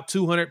 about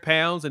 200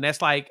 pounds, and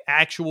that's like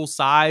actual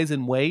size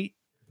and weight.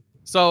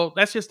 So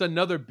that's just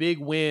another big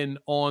win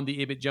on the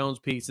Ibbett Jones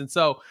piece. And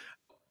so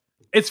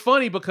it's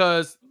funny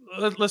because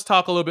let's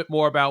talk a little bit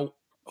more about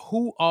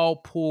who all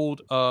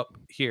pulled up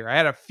here. I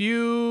had a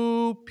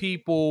few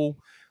people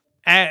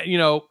kind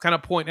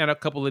of pointing at a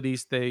couple of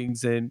these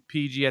things. And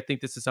PG, I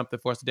think this is something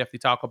for us to definitely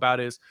talk about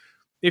is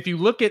if you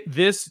look at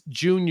this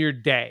junior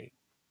day,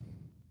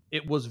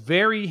 it was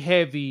very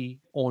heavy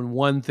on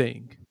one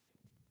thing: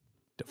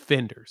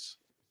 defenders,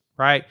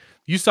 right?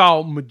 You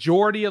saw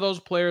majority of those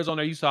players on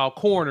there. You saw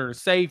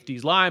corners,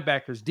 safeties,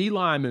 linebackers, D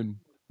linemen.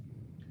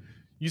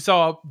 You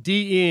saw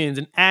DNs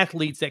and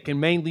athletes that can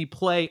mainly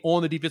play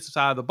on the defensive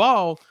side of the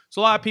ball.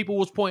 So a lot of people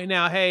was pointing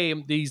out, hey,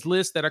 these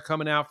lists that are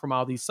coming out from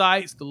all these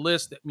sites, the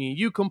list that me and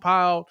you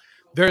compiled,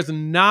 there's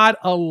not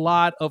a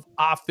lot of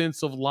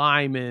offensive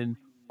linemen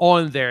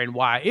on there. And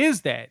why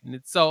is that? And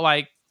it's so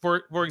like,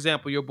 for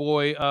example, your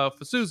boy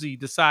Fasuzi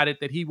decided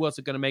that he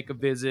wasn't going to make a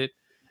visit,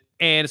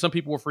 and some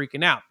people were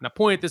freaking out. And I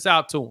pointed this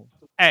out to him.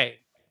 Hey,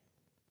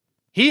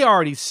 he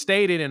already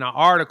stated in an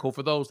article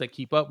for those that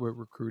keep up with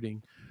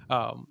recruiting.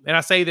 And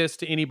I say this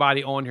to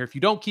anybody on here: if you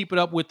don't keep it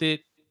up with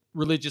it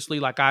religiously,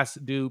 like I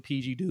do,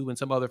 PG do, and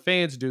some other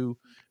fans do,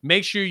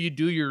 make sure you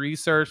do your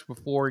research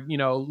before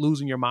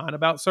losing your mind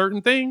about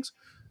certain things.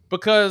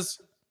 Because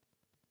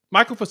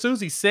Michael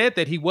Fasuzi said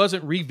that he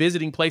wasn't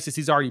revisiting places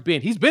he's already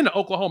been. He's been to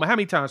Oklahoma how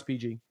many times,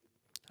 PG?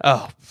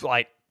 oh,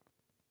 like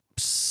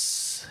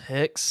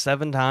 6,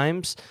 7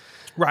 times.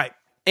 Right.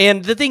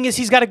 And the thing is,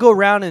 he's got to go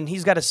around and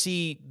he's got to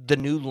see the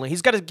new.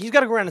 He's got to go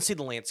around and see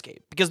the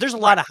landscape because there's a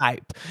lot of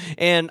hype.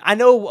 And I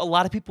know a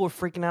lot of people are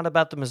freaking out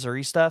about the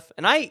Missouri stuff,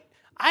 and I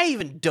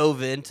even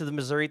dove into the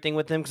Missouri thing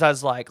with him because I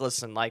was like,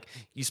 listen, like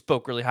you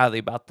spoke really highly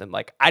about them.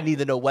 Like I need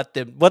to know what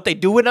they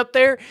doing up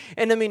there.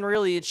 And I mean,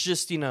 really, it's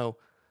just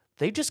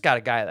they just got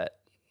a guy that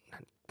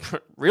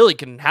really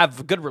can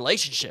have a good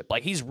relationship.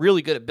 Like he's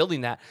really good at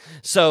building that.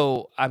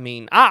 So I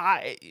mean,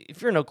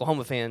 if you're an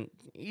Oklahoma fan,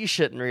 you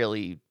shouldn't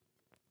really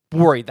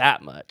worry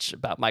that much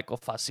about Michael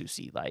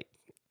Fasuzi. Like,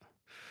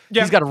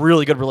 he's got a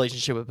really good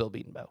relationship with Bill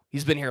Beatonbow.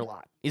 He's been here a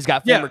lot. He's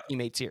got former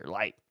teammates here.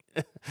 Like,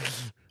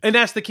 and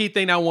that's the key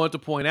thing I wanted to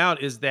point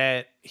out is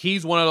that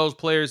he's one of those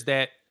players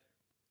that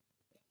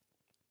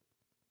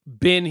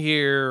been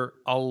here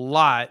a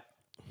lot.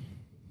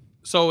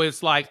 So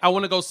it's like, I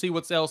want to go see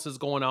what else is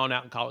going on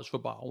out in college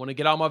football. I want to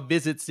get all my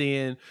visits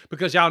in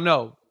because y'all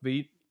know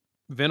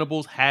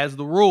Venables has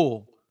the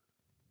rule.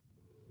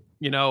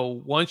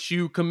 Once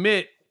you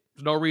commit,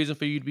 there's no reason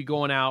for you to be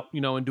going out,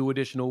 and do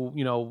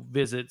additional,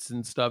 visits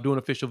and stuff, doing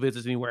official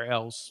visits anywhere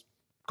else.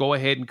 Go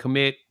ahead and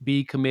commit,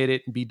 be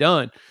committed, and be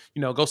done.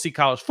 Go see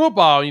college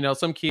football.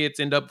 Some kids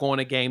end up going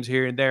to games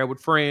here and there with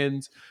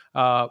friends,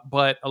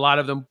 but a lot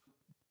of them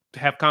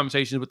have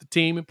conversations with the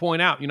team and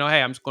point out,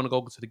 hey, I'm just going to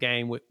go to the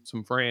game with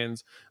some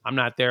friends. I'm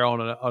not there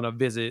on a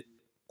visit,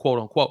 quote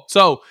unquote.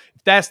 So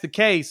if that's the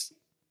case,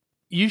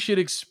 you should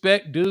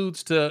expect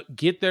dudes to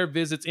get their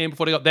visits in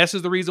before they go. This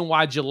is the reason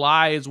why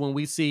July is when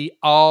we see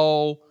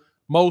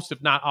most,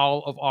 if not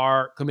all, of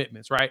our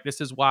commitments, right? This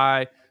is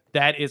why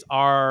that is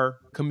our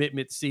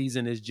commitment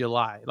season is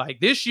July. Like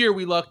this year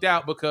we lucked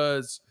out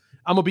because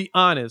I'm going to be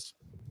honest.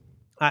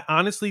 I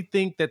honestly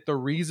think that the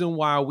reason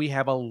why we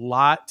had a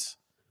lot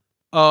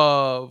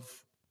of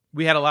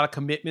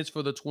commitments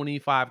for the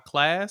 25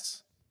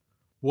 class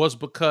was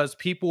because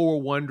people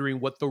were wondering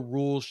what the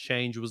rules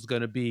change was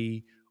going to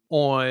be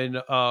on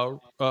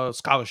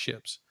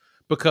scholarships,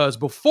 because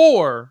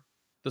before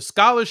the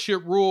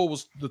scholarship rule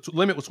was the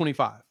limit was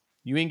 25.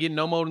 You ain't getting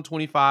no more than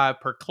 25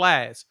 per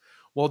class.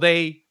 Well,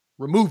 they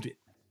removed it.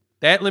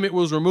 That limit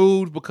was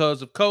removed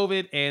because of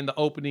COVID and the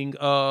opening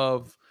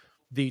of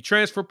the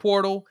transfer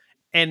portal,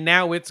 and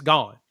now it's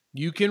gone.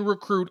 You can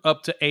recruit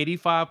up to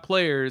 85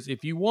 players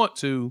if you want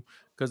to,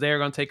 because they're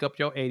going to take up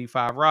your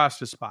 85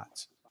 roster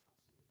spots.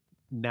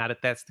 Now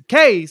that that's the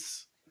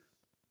case,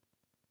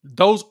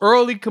 those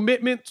early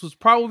commitments was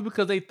probably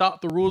because they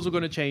thought the rules were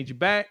going to change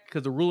back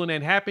because the ruling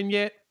hadn't happened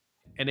yet,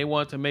 and they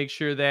wanted to make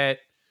sure that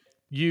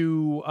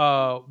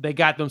they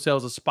got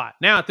themselves a spot.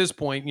 Now at this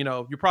point,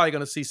 you're probably going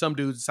to see some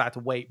dudes decide to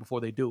wait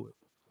before they do it.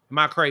 Am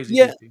I crazy,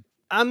 Yeah, DC?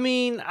 I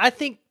mean, I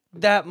think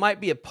that might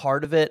be a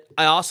part of it.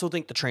 I also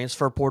think the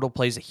transfer portal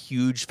plays a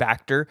huge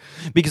factor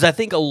because I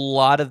think a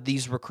lot of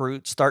these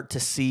recruits start to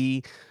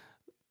see,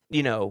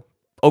 you know,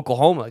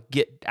 Oklahoma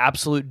get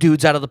absolute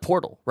dudes out of the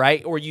portal,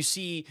 right? Or you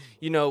see,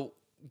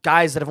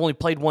 guys that have only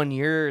played 1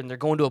 year and they're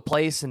going to a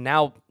place and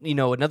now,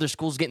 another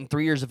school's getting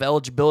 3 years of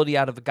eligibility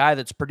out of a guy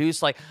that's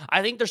produced. Like,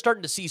 I think they're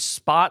starting to see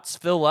spots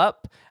fill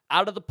up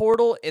out of the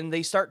portal and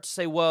they start to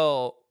say,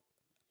 well,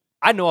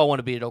 I know I want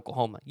to be at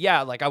Oklahoma.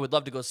 Yeah, like I would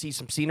love to go see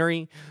some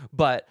scenery,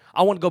 but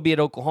I want to go be at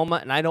Oklahoma,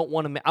 and I don't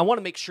want to. I want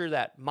to make sure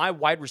that my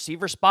wide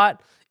receiver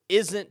spot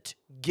isn't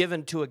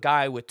given to a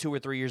guy with 2 or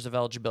 3 years of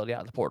eligibility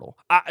out of the portal.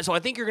 So I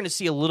think you're going to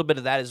see a little bit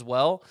of that as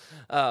well.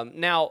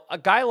 Now, a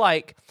guy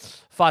like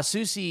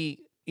Fasusi,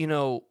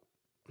 I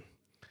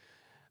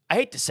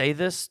hate to say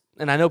this,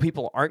 and I know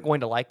people aren't going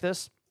to like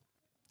this.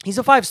 He's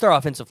a 5-star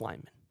offensive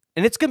lineman,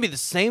 and it's going to be the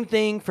same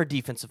thing for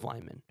defensive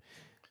linemen.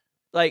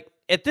 Like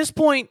at this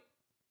point,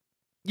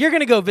 you're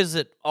going to go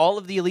visit all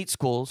of the elite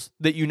schools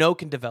that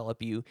can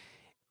develop you,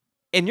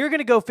 and you're going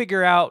to go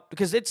figure out,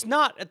 because it's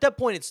not, at that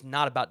point, it's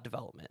not about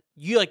development.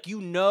 You've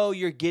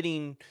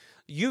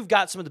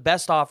got some of the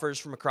best offers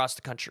from across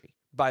the country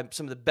by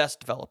some of the best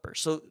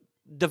developers. So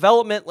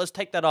development, let's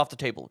take that off the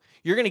table.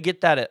 You're going to get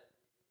that at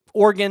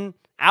Oregon,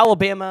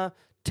 Alabama,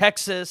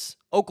 Texas,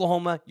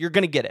 Oklahoma. You're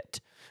going to get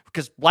it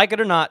because, like it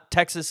or not,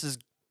 Texas is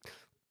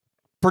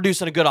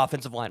producing a good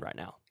offensive line right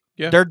now.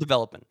 Yeah. They're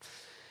developing.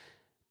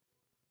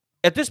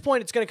 At this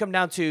point, it's going to come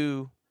down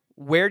to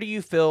where do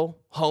you feel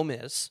home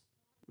is,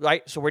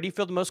 right? So where do you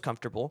feel the most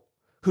comfortable?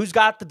 Who's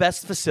got the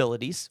best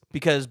facilities?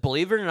 Because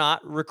believe it or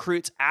not,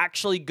 recruits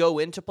actually go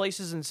into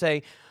places and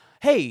say,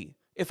 hey,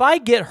 if I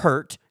get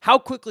hurt, how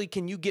quickly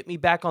can you get me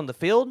back on the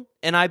field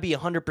and I be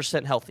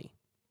 100% healthy?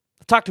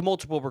 I've talked to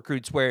multiple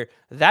recruits where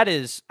that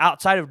is,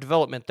 outside of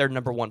development, their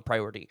number one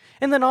priority.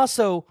 And then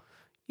also,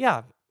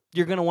 yeah,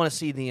 you're going to want to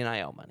see the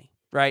NIL money.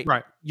 Right?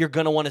 You're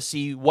going to want to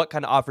see what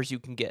kind of offers you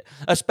can get,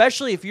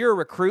 especially if you're a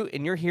recruit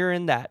and you're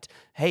hearing that,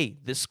 hey,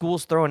 this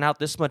school's throwing out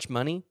this much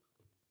money.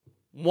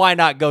 Why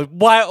not go?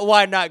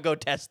 Why not go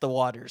test the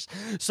waters?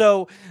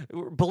 So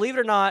believe it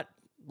or not,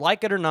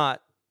 like it or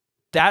not,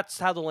 that's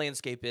how the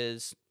landscape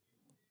is.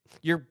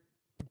 You're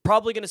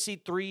probably going to see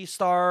 3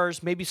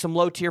 stars, maybe some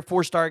low tier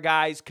 4-star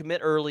guys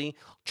commit early,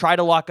 try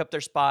to lock up their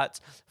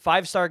spots.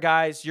 5-star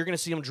guys, you're going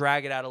to see them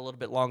drag it out a little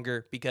bit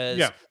longer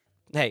because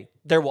hey,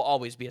 there will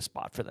always be a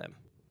spot for them.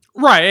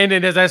 Right, and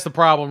then that's the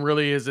problem.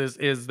 Really, is that's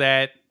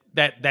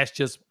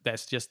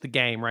just the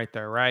game right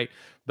there. Right,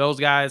 those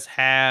guys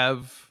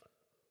have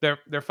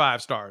they're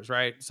 5 stars.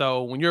 Right,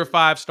 so when you're a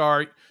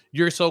 5-star,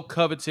 you're so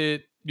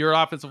coveted. You're an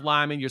offensive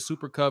lineman. You're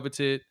super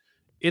coveted.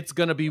 It's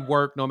gonna be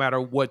work no matter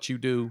what you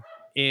do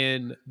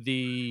in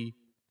the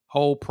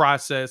whole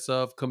process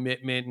of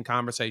commitment and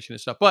conversation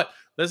and stuff. But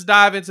let's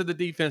dive into the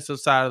defensive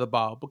side of the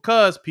ball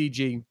because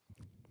PG.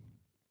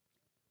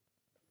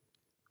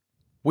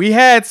 We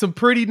had some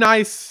pretty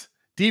nice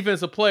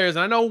defensive players,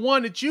 and I know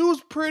one that you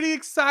was pretty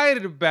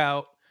excited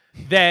about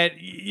that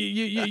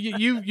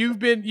you've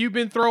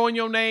been throwing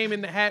your name in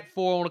the hat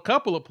for on a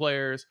couple of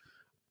players.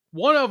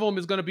 One of them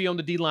is going to be on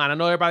the D-line. I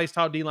know everybody's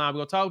talking D-line. We're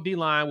going to talk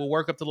D-line. We'll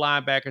work up to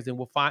linebackers, and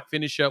we'll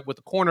finish up with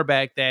the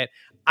cornerback that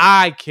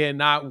I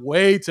cannot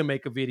wait to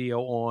make a video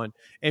on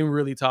and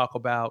really talk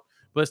about.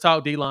 But let's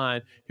talk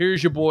D-line.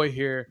 Here's your boy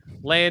here,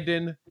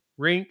 Landon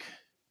Rink.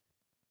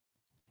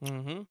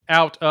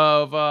 Out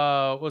of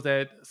what was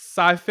that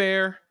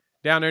Cy-Fair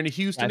down there in the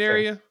Houston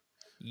area?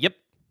 Yep.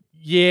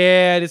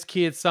 Yeah, this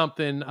kid's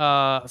something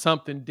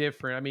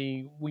different. I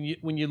mean,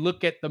 when you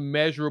look at the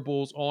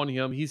measurables on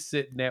him, he's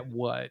sitting at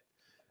what?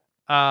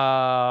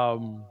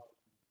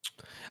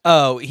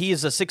 He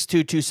is a 6'2",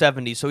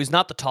 270, so he's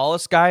not the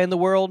tallest guy in the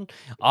world.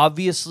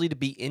 Obviously, to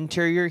be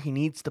interior, he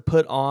needs to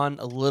put on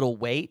a little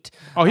weight.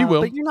 Oh, he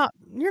will. But you're not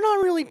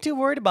really too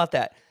worried about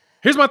that.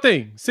 Here's my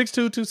thing. 6'2",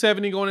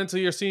 270 going into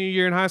your senior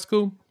year in high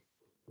school.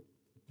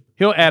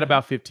 He'll add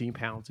about 15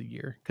 pounds a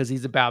year because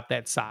he's about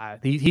that size.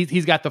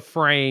 He's got the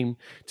frame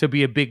to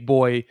be a big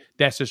boy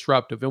that's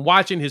disruptive. And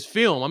watching his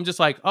film, I'm just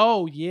like,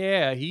 oh,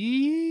 yeah,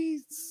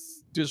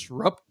 he's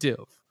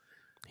disruptive.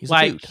 He's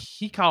like, a dude.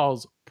 He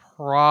causes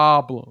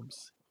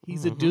problems.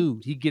 He's a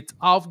dude. He gets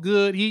off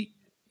good. He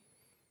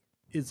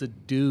is a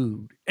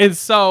dude. And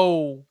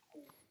so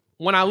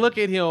when I look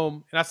at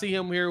him and I see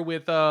him here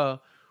with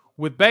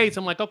Bates,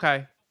 I'm like,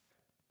 okay,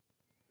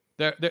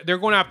 they're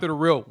going after the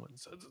real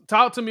ones.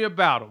 Talk to me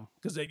about them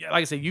because, like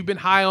I said, you've been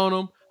high on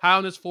them, high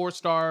on this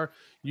 4-star.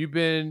 You've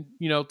been,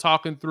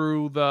 talking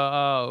through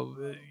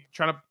the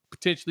trying to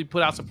potentially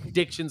put out some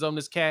predictions on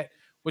this cat.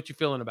 What you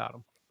feeling about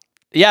him?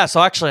 Yeah,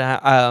 so actually,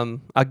 I'll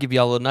give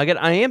you all a little nugget.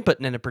 I am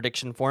putting in a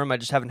prediction for him. I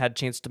just haven't had a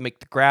chance to make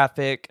the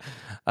graphic.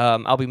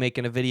 I'll be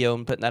making a video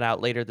and putting that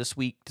out later this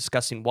week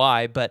discussing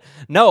why. But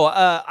no,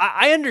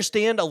 I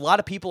understand a lot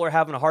of people are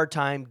having a hard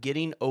time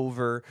getting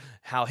over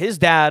how his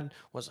dad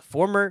was a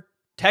former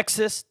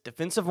Texas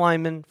defensive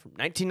lineman from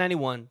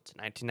 1991 to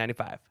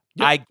 1995.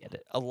 Yep. I get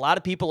it. A lot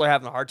of people are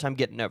having a hard time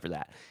getting over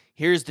that.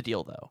 Here's the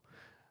deal, though.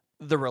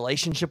 the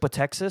relationship with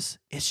Texas,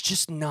 it's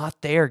just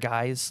not there,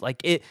 guys.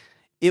 Like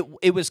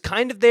it was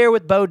kind of there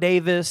with Bo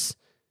Davis.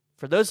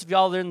 For those of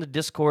y'all that are in the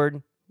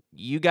Discord,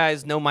 you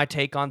guys know my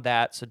take on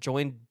that. So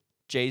join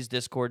Jay's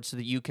Discord so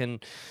that you can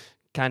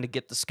kind of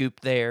get the scoop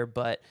there.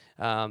 But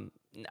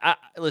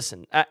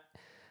listen,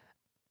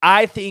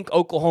 I think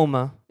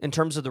Oklahoma, in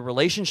terms of the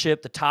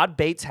relationship that Todd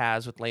Bates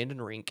has with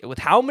Landon Rink, with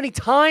how many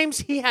times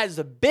he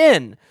has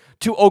been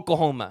to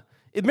Oklahoma.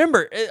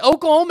 Remember,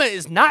 Oklahoma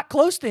is not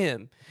close to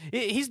him.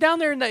 He's down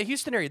there in that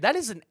Houston area. That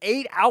is an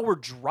 8-hour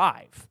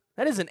drive.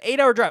 That is an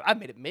 8-hour drive. I've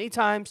made it many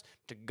times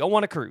to go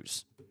on a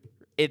cruise.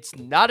 It's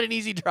not an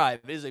ezy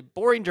drive. It is a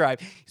boring drive.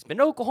 He's been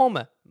to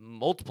Oklahoma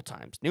multiple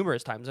times,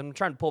 numerous times. I'm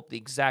trying to pull up the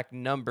exact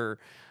number.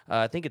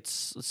 I think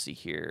it's, let's see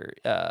here.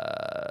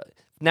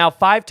 Now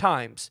 5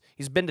 times.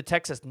 He's been to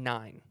Texas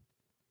 9.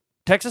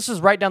 Texas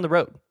is right down the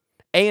road.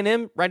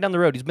 A&M, right down the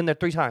road. He's been there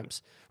 3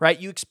 times, right?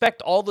 You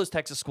expect all those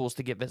Texas schools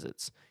to get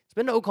visits. He's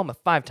been to Oklahoma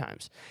 5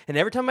 times. And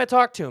every time I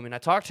talk to him, and I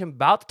talk to him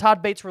about the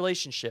Todd Bates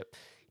relationship,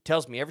 he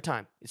tells me every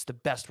time it's the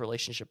best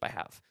relationship I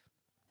have.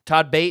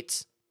 Todd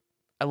Bates,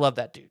 I love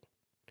that dude.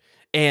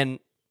 And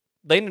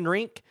Landon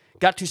Rink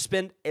got to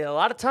spend a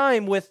lot of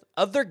time with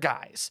other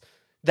guys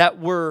that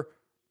were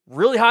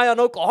really high on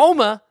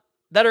Oklahoma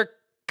that are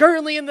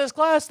currently in this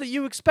class that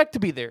you expect to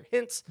be there,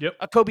 hence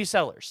a Kobe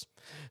Sellers.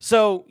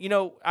 So,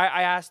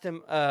 I asked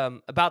him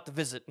about the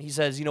visit. He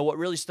says, what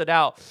really stood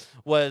out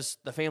was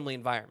the family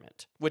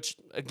environment, which,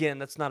 again,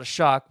 that's not a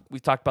shock.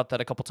 We've talked about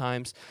that a couple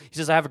times. He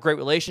says, I have a great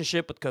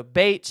relationship with Coach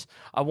Bates.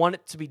 I want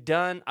it to be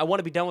done. I want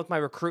to be done with my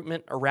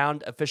recruitment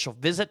around official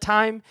visit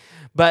time.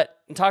 But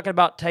in talking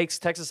about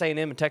Texas A&M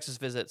and Texas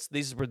visits,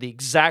 these were the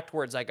exact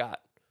words I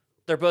got.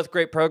 They're both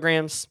great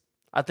programs.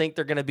 I think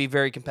they're going to be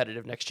very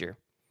competitive next year.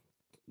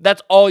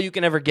 That's all you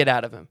can ever get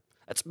out of him.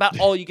 That's about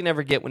all you can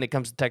ever get when it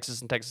comes to Texas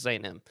and Texas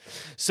A&M.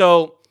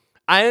 So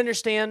I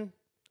understand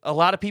a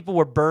lot of people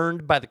were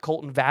burned by the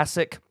Colton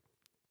Vasek.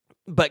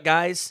 But,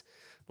 guys,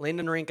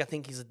 Landon Rink, I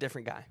think he's a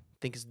different guy. I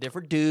think he's a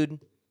different dude.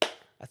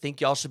 I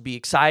think y'all should be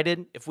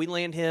excited. If we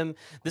land him,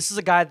 this is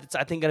a guy that's,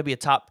 I think, going to be a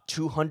top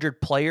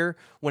 200 player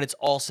when it's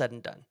all said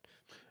and done.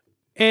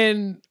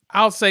 And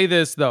I'll say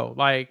this, though.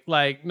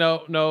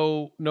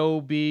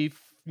 No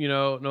beef.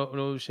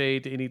 No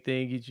shade to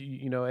anything.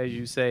 As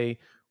you say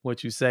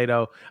what you say,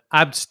 though,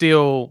 I'm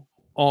still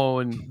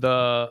on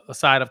the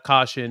side of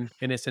caution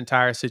in this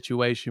entire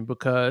situation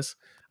because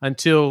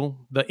until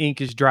the ink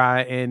is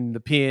dry and the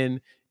pen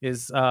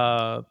is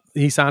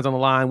he signs on the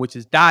line, which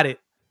is dotted,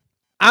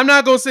 I'm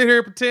not gonna sit here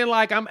and pretend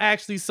like I'm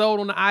actually sold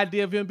on the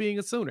idea of him being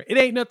a Sooner. It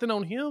ain't nothing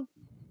on him.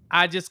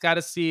 I just got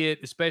to see it,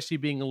 especially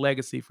being a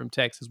legacy from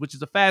Texas, which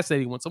is a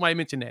fascinating one. Somebody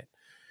mentioned that.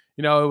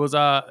 It was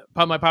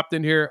popped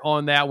in here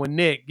on that one.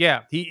 Nick,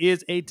 yeah, he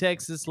is a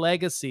Texas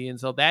legacy. And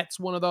so that's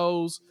one of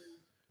those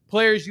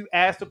players you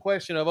ask the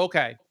question of,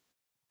 okay,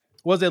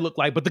 what does it look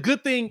like? But the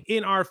good thing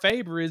in our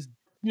favor is,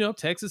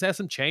 Texas has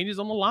some changes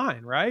on the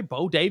line, right?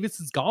 Bo Davis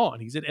is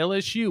gone. He's at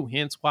LSU,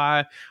 hence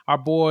why our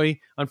boy,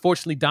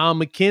 unfortunately, Don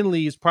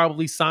McKinley is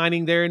probably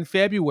signing there in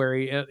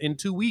February in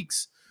 2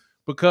 weeks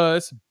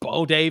because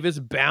Bo Davis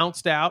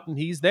bounced out and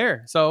he's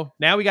there. So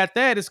now we got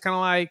that. It's kind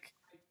of like,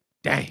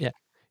 dang. Yeah.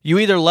 You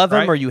either love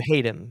him or you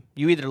hate him.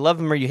 You either love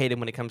him or you hate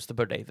him when it comes to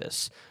Bo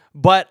Davis.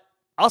 But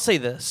I'll say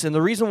this, and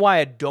the reason why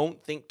I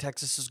don't think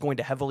Texas is going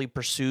to heavily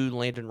pursue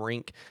Landon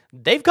Rink,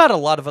 they've got a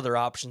lot of other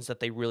options that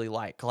they really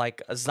like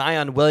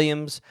Zion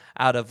Williams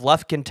out of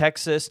Lufkin,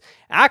 Texas.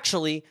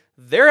 Actually,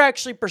 they're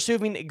actually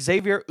pursuing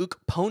Xavier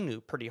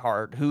Ukponu pretty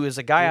hard, who is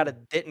a guy out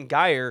of Denton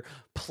Geyer,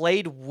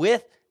 played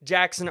with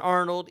Jackson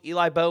Arnold,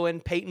 Eli Bowen,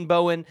 Peyton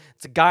Bowen.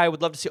 It's a guy I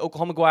would love to see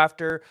Oklahoma go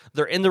after.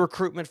 They're in the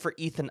recruitment for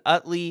Ethan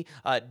Utley,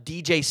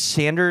 DJ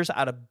Sanders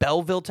out of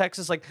Belleville,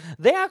 Texas.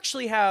 They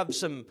actually have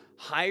some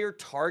higher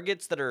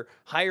targets that are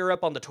higher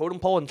up on the totem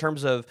pole in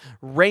terms of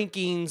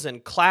rankings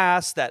and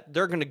class that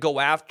they're going to go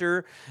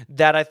after,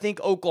 that I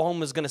think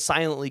Oklahoma is going to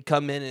silently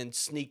come in and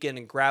sneak in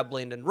and grab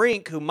Landon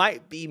Rink, who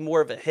might be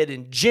more of a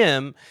hidden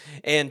gem,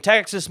 and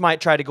Texas might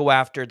try to go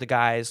after the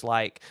guys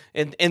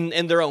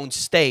in their own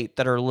state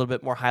that are a little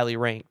bit more highly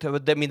ranked.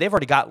 I mean, they've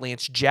already got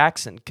Lance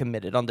Jackson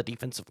committed on the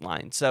defensive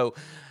line, so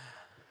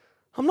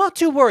I'm not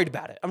too worried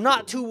about it. I'm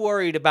not too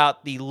worried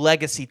about the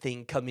legacy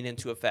thing coming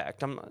into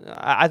effect.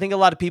 I think a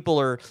lot of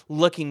people are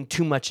looking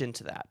too much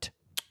into that.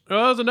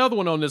 There's another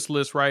one on this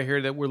list right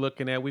here that we're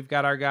looking at. We've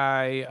got our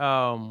guy,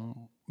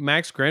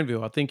 Max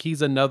Granville. I think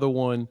he's another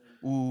one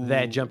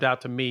that jumped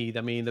out to me.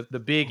 I mean, the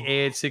big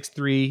edge,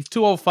 6'3",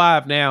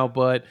 205 now,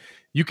 but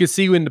you can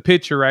see in the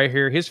picture right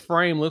here, his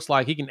frame looks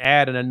like he can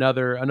add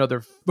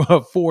another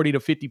 40 to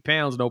 50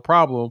 pounds, no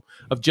problem,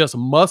 of just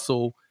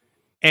muscle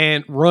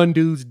and run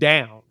dudes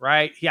down,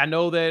 right? I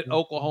know that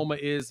Oklahoma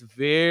is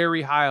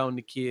very high on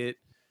the kid,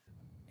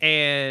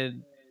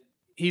 and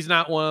he's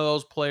not one of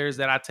those players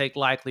that I take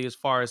lightly as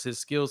far as his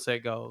skill set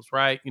goes,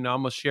 right? I'm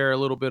going to share a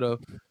little bit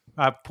of –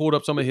 I pulled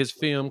up some of his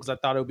film because I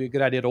thought it would be a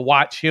good idea to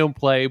watch him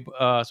play,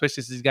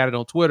 especially since he's got it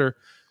on Twitter.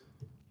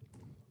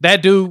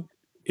 That dude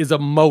is a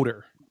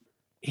motor.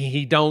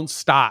 He don't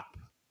stop,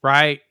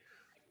 right?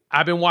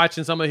 I've been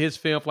watching some of his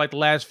film for like the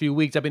last few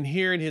weeks. I've been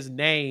hearing his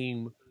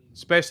name,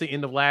 especially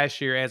in the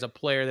last year, as a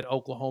player that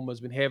Oklahoma has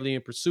been heavily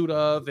in pursuit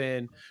of,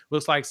 and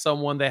looks like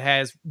someone that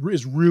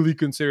is really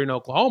considering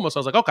Oklahoma. So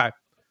I was like, okay,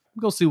 I'm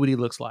gonna see what he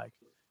looks like.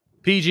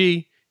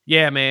 PG,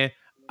 yeah, man.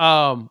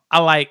 I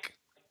like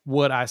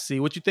what I see.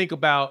 What you think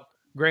about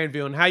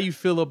Granville and how you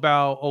feel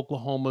about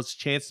Oklahoma's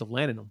chance of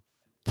landing him?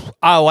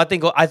 Oh, I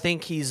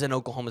think he's in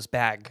Oklahoma's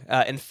bag.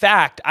 In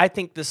fact, I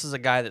think this is a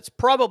guy that's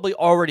probably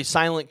already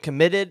silent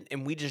committed,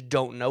 and we just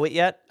don't know it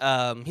yet.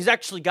 He's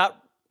actually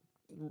got,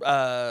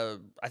 I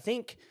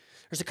think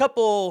there's a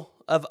couple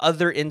of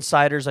other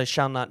insiders I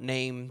shall not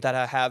name that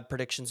I have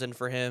predictions in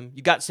for him.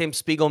 You got Sam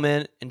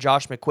Spiegelman and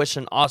Josh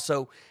McCuistion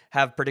also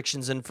have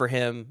predictions in for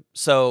him.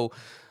 So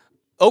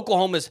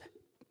Oklahoma's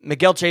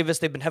Miguel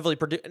Chavis, they've been heavily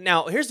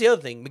Now, here's the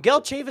other thing.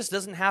 Miguel Chavis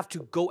doesn't have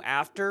to go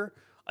after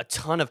a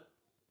ton of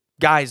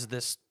guys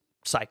this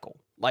cycle.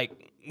 Like,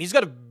 he's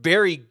got a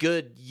very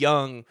good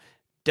young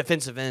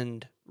defensive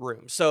end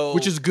room. So,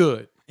 which is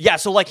good. Yeah,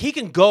 so like he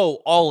can go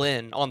all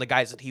in on the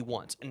guys that he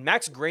wants. And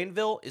Max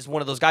Granville is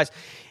one of those guys.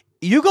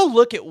 You go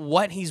look at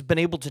what he's been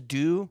able to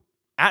do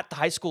at the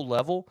high school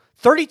level,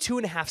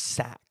 32.5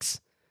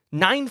 sacks,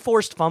 9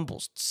 forced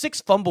fumbles,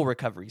 6 fumble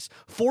recoveries,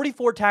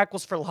 44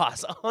 tackles for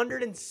loss,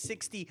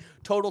 160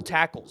 total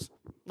tackles.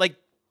 Like,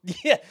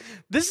 yeah,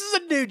 this is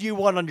a dude you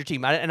want on your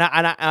team, and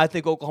I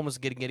think Oklahoma's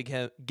going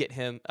to get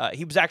him.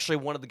 He was actually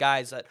one of the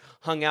guys that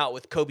hung out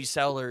with Kobe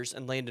Sellers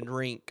and Landon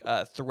Rink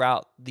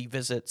throughout the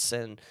visits,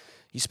 and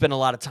he spent a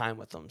lot of time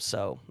with them.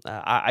 So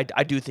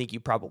I do think you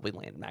probably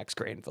land Max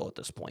Granville at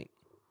this point.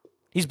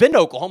 He's been to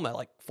Oklahoma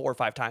like 4 or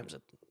 5 times,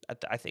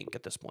 I think,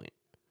 at this point.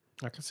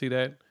 I can see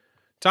that.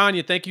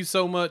 Tanya, thank you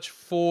so much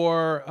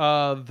for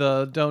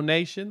the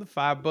donation, the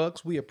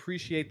 $5. We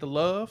appreciate the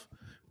love.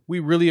 We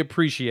really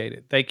appreciate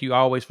it. Thank you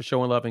always for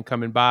showing love and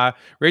coming by.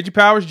 Reggie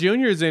Powers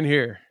Jr. is in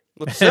here.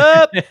 What's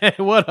up?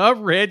 What up,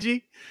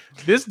 Reggie?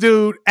 This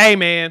dude, hey,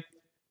 man,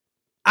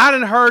 I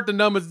done heard the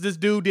numbers this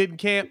dude did in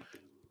camp.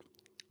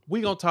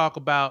 We going to talk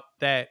about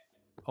that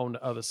on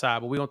the other side,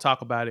 but we going to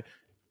talk about it.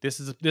 This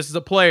is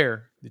a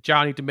player that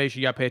y'all need to make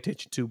sure y'all pay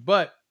attention to.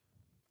 But,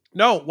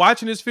 no,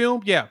 watching this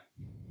film, yeah,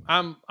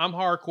 I'm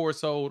hardcore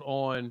sold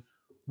on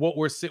what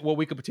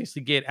we could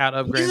potentially get out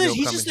of Granville.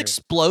 He's just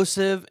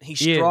explosive. He's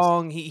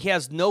strong. He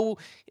has no.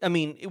 I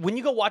mean, when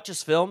you go watch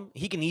his film,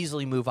 he can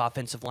easily move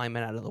offensive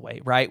linemen out of the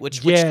way, right? Which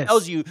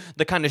tells you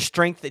the kind of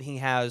strength that he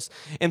has,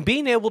 and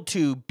being able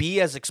to be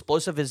as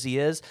explosive as he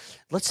is.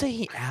 Let's say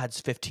he adds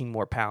 15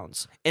 more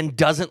pounds and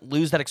doesn't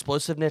lose that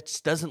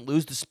explosiveness, doesn't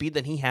lose the speed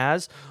that he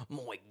has.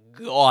 Oh my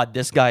God,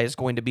 this guy is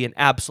going to be an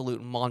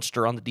absolute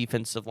monster on the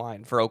defensive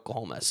line for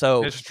Oklahoma.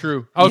 So that's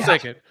true.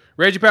 Second,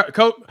 Reggie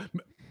Powers,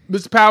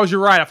 Mr. Powers, you're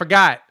right. I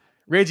forgot.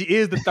 Reggie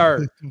is the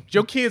third.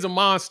 Your kid's a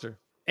monster.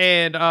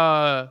 And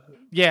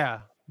yeah,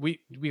 we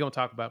gonna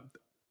talk about it.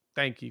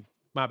 Thank you.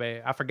 My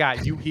bad. I forgot.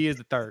 He is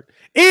the third.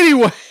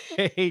 Anyway.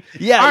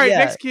 Yeah. All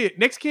right,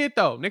 Next kid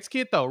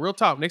though. Real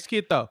talk. Next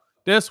kid though.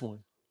 This one.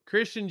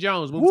 Christian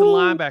Jones moved to the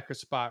linebacker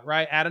spot,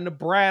 right? Out of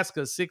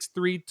Nebraska,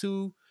 6'3",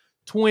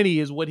 220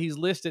 is what he's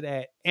listed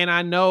at. And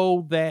I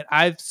know that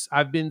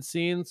I've been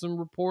seeing some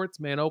reports,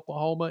 man.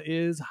 Oklahoma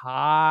is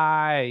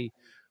high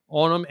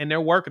on them, and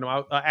they're working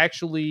them.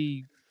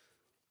 Actually,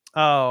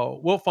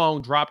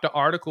 Wilfong dropped an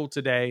article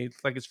today. It's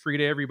like it's free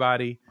to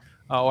everybody.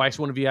 Or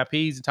actually one of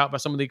VIPs and talk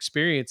about some of the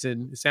experience.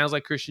 And it sounds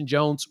like Christian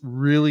Jones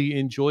really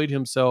enjoyed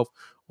himself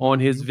on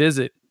his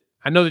visit.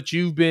 I know that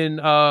you've been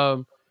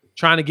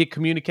trying to get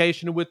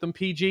communication with him,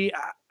 PG.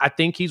 I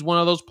think he's one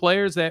of those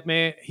players that,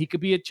 man, he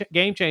could be a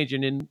game changer.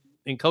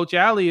 And Coach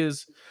Alley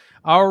is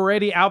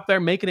already out there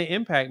making an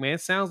impact, man.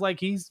 It sounds like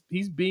he's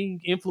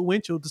being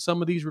influential to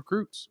some of these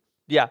recruits.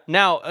 Yeah.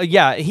 Now,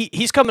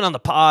 he's coming on the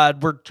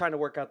pod. We're trying to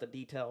work out the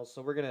details,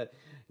 so we're gonna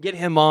get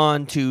him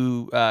on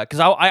to because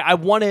I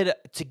wanted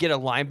to get a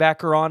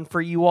linebacker on for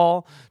you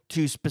all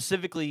to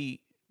specifically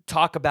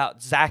talk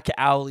about Zach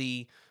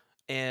Alley,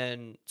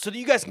 and so that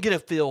you guys can get a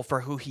feel for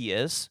who he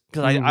is,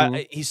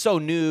 because he's so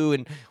new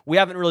and we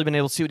haven't really been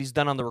able to see what he's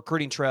done on the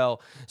recruiting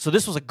trail. So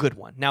this was a good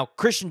one. Now,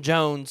 Christian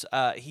Jones,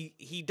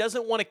 he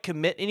doesn't want to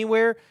commit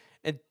anywhere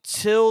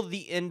until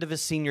the end of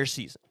his senior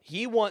season.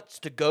 He wants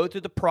to go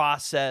through the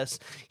process.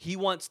 He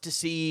wants to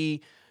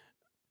see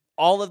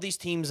all of these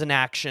teams in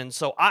action.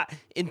 So I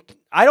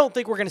don't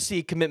think we're going to see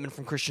a commitment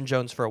from Christian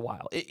Jones for a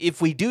while.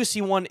 If we do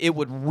see one, it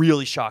would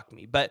really shock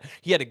me. But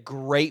he had a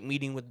great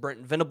meeting with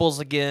Brenton Venables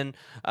again.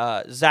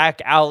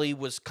 Zach Alley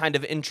was kind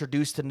of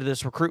introduced into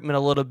this recruitment a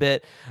little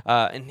bit.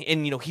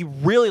 And you know, he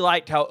really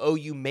liked how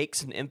OU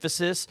makes an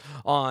emphasis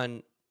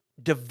on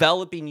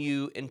developing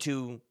you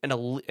into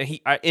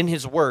in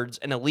his words,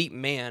 an elite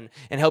man,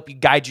 and help you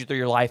guide you through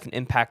your life and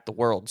impact the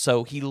world.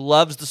 So he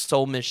loves the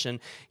soul mission.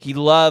 He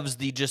loves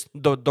the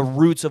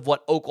roots of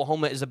what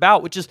Oklahoma is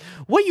about, which is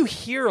what you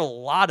hear a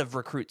lot of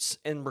recruits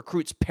and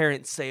recruits'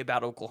 parents say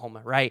about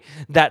Oklahoma, right?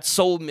 That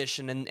soul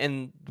mission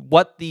and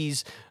what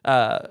these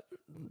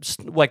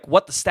like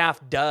what the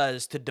staff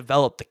does to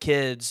develop the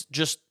kids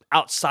just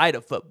outside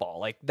of football.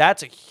 Like,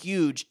 that's a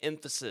huge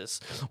emphasis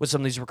with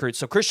some of these recruits.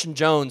 So Christian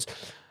Jones,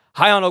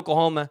 high on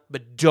Oklahoma,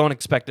 but don't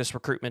expect this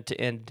recruitment to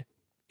end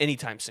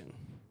anytime soon.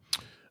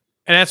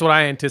 And that's what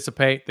I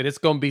anticipate, that it's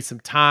going to be some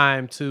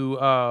time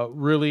to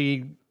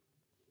really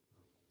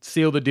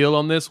seal the deal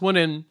on this one.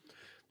 And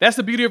that's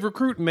the beauty of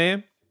recruiting,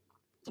 man.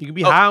 You can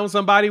be high on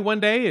somebody one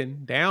day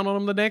and down on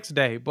them the next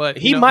day. But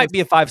he might be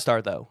a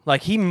 5-star, though.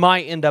 Like, he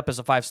might end up as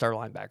a 5-star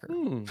linebacker.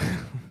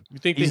 You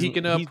think that he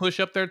can push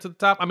up there to the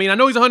top? I mean, I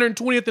know he's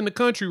 120th in the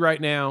country right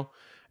now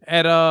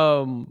at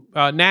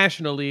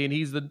nationally, and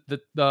he's the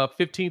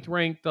 15th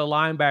ranked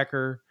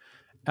linebacker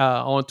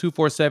on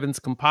 247's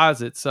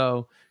composite.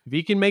 So if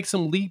he can make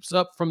some leaps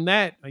up from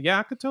that, yeah,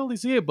 I could totally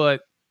see it.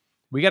 But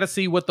we got to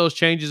see what those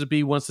changes will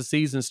be once the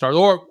season starts,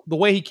 or the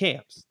way he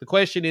camps. The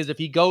question is, if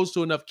he goes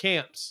to enough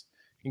camps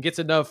and gets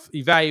enough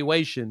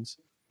evaluations,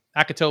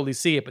 I could totally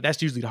see it. But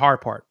that's usually the hard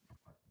part.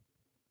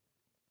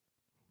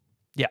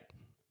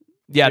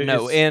 Yeah,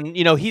 no, and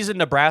he's in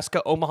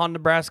Nebraska, Omaha,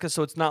 Nebraska,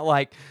 so it's not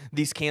like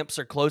these camps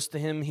are close to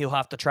him. He'll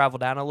have to travel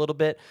down a little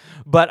bit,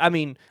 but I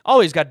mean,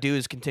 all he's got to do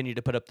is continue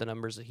to put up the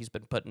numbers that he's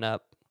been putting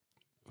up.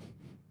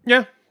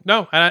 Yeah,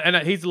 no, and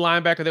he's the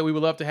linebacker that we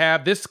would love to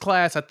have. This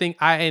class, I think,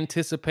 I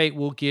anticipate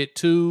we'll get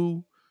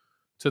 2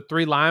 to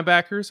 3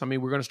 linebackers. I mean,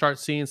 we're going to start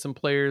seeing some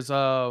players,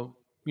 move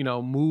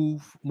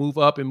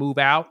up and move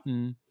out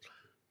and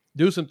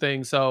do some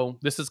things. So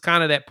this is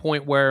kind of that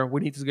point where we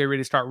need to get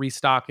ready to start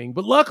restocking.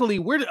 But luckily,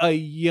 we're a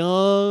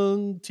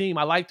young team.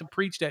 I like to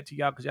preach that to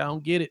y'all because y'all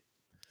don't get it.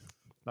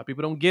 A lot of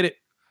people don't get it.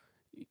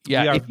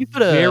 Yeah, if you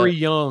put very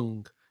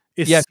young,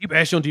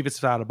 especially on defensive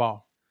side of the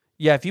ball.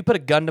 Yeah, if you put a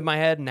gun to my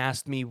head and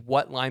asked me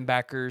what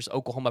linebackers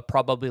Oklahoma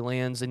probably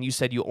lands, and you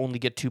said you only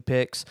get 2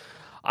 picks,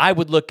 I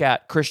would look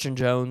at Christian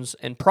Jones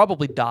and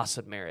probably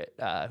Dawson Merritt,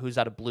 who's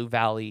out of Blue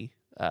Valley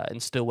in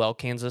Stillwell,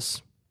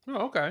 Kansas.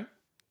 Oh, okay.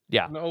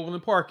 Yeah, in the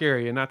Overland Park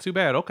area, not too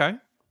bad. Okay,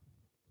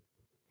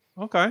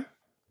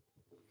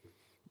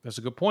 that's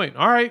a good point.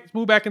 All right, let's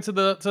move back into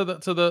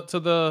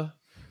that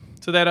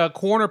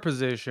corner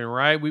position.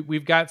 Right,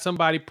 we've got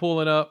somebody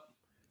pulling up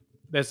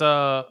that's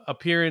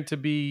appearing to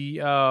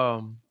be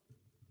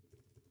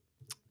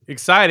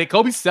excited.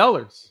 Kobe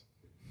Sellers,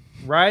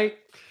 right?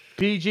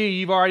 PG,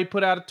 you've already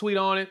put out a tweet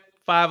on it.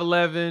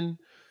 5'11",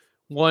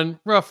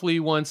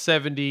 roughly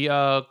 170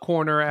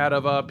 corner out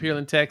of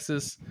Pearland,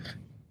 Texas.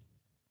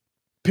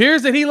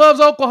 Appears that he loves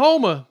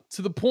Oklahoma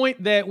to the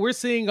point that we're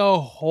seeing a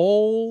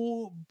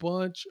whole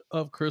bunch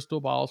of crystal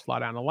balls fly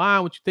down the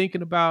line. What you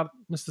thinking about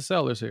Mr.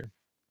 Sellers here?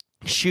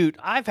 Shoot,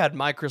 I've had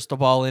my crystal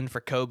ball in for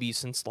Kobe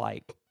since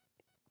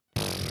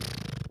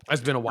it's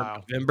been a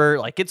while.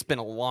 November, it's been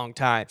a long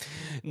time.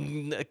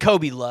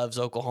 Kobe loves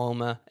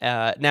Oklahoma.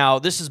 Now,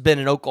 this has been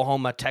an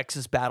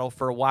Oklahoma-Texas battle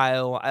for a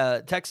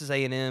while. Texas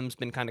A&M's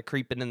been kind of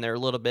creeping in there a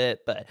little bit,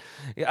 but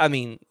I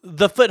mean,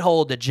 the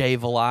foothold that Jay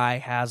Valai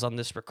has on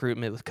this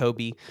recruitment with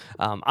Kobe,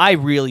 I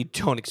really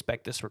don't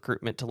expect this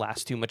recruitment to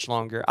last too much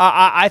longer.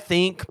 I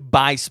think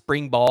by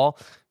spring ball,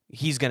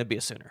 he's going to be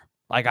a Sooner.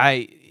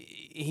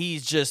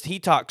 He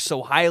talks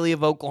so highly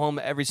of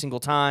Oklahoma every single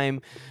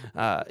time.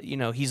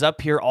 He's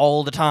up here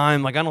all the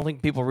time. I don't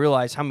think people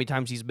realize how many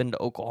times he's been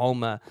to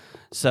Oklahoma.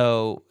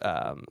 So,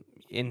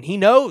 and he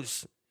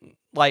knows,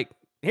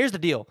 here's the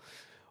deal.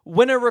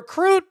 When a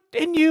recruit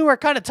and you are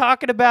kind of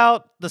talking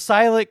about the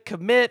silent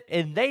commit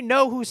and they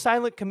know who's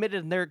silent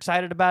committed and they're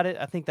excited about it,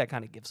 I think that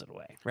kind of gives it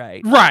away.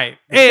 Right. Right.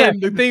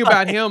 And the thing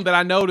about him that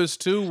I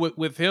noticed too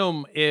with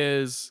him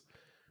is,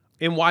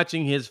 in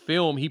watching his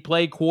film, he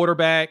played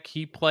quarterback.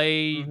 He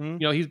played,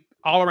 he's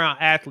all-around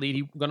athlete.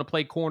 He's going to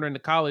play corner in the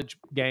college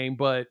game,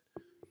 but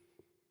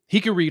he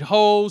can read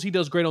holes. He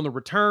does great on the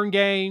return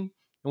game.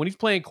 And when he's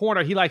playing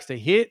corner, he likes to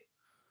hit.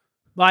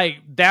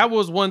 That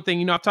was one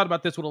thing, I've talked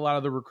about this with a lot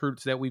of the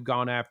recruits that we've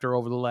gone after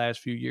over the last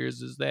few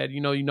years, is that,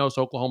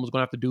 so Oklahoma's going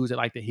to have to dudes that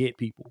like to hit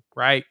people,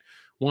 right?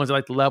 Ones that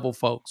like to level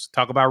folks.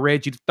 Talk about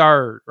Reggie the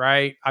third,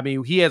 right? I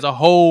mean, he has a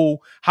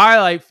whole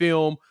highlight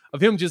film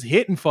of him just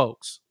hitting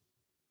folks.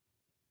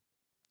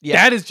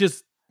 Yeah,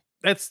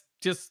 that's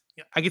just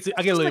I get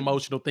a little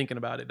emotional thinking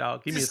about it,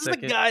 dog. Give me a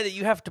second. This is the guy that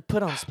you have to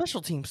put on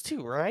special teams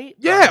too, right?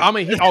 Yeah, I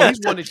mean, he's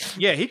one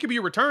that, he could be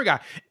a return guy,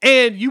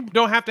 and you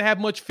don't have to have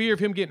much fear of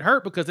him getting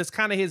hurt because it's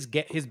kind of his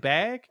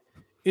bag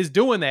is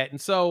doing that.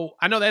 And so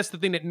I know that's the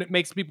thing that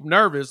makes people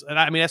nervous, and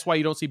I mean that's why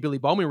you don't see Billy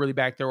Bowman really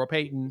back there or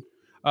Peyton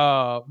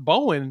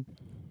Bowen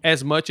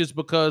as much, is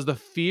because the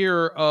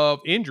fear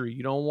of injury.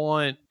 You don't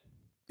want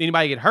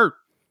anybody to get hurt.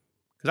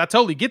 Because I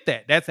totally get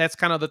that. That's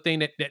kind of the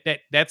thing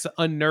that's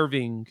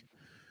unnerving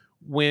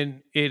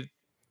when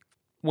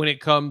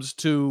it comes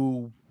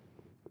to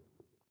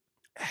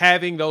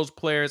having those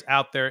players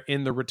out there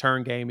in the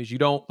return game. Is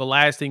the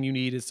last thing you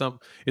need is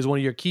one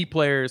of your key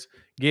players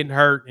getting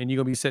hurt, and you're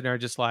gonna be sitting there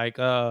just we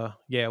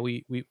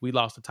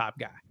lost the top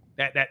guy.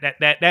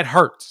 That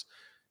hurts.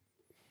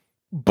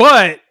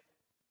 But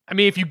I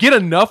mean, if you get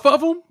enough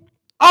of them.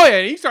 Oh, yeah,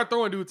 you start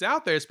throwing dudes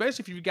out there,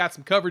 especially if you've got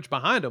some coverage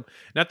behind them.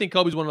 And I think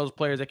Kobe's one of those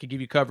players that can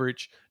give you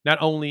coverage not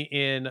only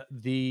in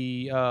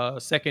the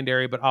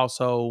secondary, but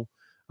also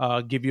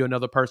give you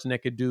another person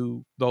that could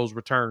do those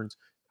returns.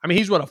 I mean,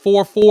 he's what, a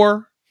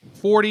 4.4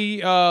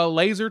 40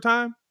 laser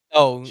time?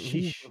 Oh,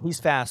 Sheesh. he's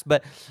fast.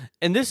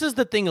 And this is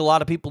the thing a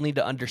lot of people need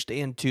to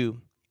understand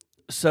too.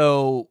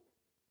 So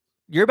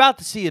you're about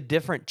to see a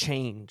different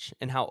change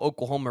in how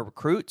Oklahoma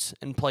recruits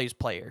and plays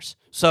players.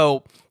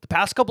 So the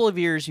past couple of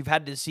years, you've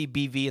had to see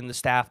BV and the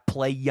staff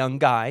play young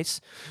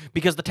guys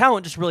because the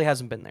talent just really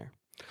hasn't been there.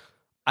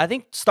 I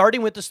think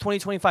starting with this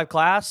 2025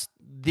 class,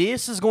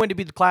 this is going to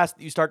be the class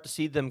that you start to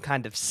see them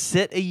kind of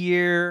sit a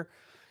year.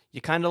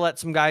 You kind of let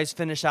some guys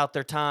finish out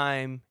their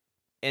time.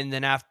 And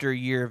then after a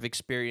year of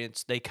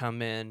experience, they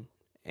come in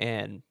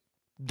and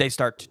they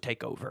start to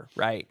take over,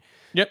 right?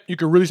 Yep, you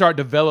can really start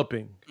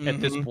developing at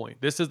this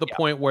point. This is the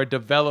point where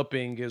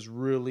developing is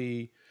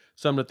really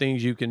some of the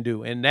things you can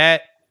do. And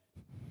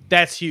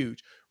that's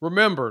huge.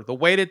 Remember, the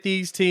way that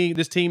this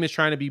team is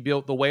trying to be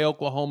built, the way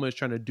Oklahoma is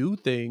trying to do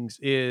things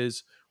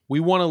is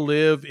we want to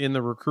live in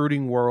the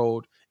recruiting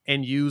world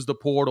and use the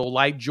portal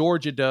like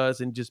Georgia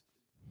does and just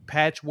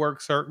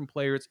patchwork certain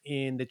players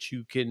in that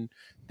you can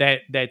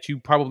that you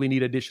probably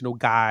need additional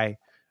guy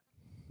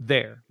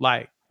there.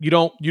 Like you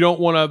don't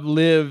want to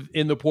live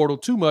in the portal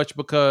too much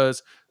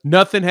because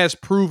nothing has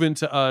proven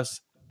to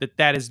us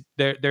that is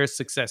there's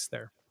success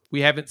there. We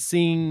haven't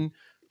seen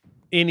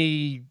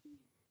any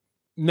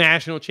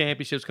national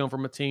championships come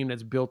from a team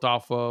that's built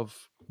off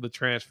of the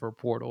transfer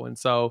portal. And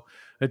so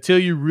until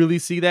you really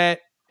see that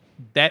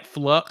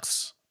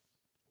flux,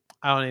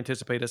 I don't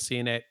anticipate us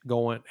seeing that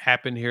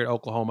happen here at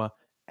Oklahoma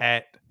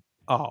at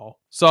all.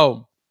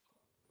 So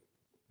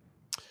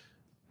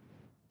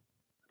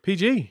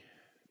PG,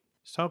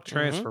 let's talk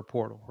transfer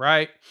portal,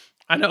 right?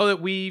 I know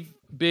that we've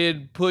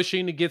been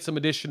pushing to get some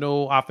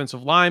additional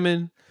offensive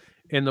linemen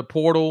in the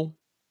portal.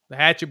 The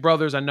Hatchet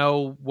brothers, I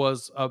know,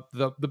 was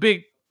the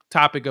big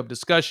topic of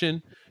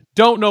discussion.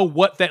 Don't know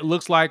what that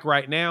looks like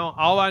right now.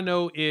 All I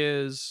know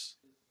is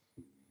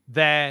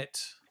that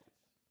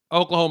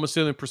Oklahoma's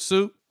still in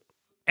pursuit,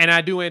 and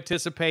I do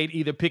anticipate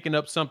either picking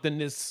up something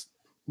this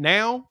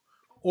now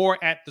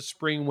or at the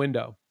spring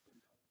window.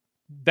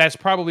 That's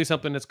probably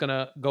something that's going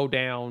to go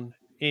down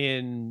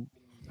in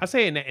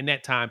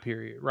that time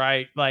period,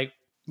 right? Like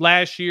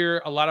last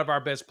year, a lot of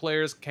our best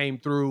players came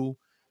through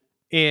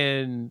your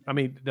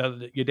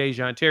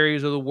Dejon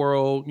Terrys of the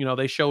world,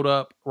 they showed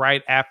up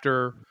right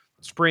after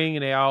spring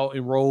and they all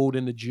enrolled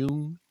in the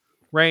June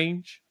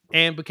range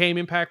and became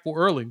impactful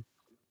early.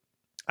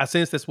 I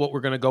sense that's what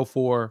we're going to go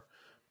for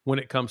when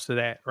it comes to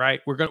that,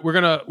 right? We're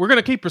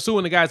gonna keep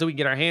pursuing the guys that we can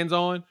get our hands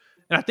on,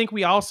 and I think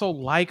we also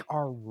like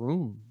our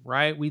room,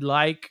 right? We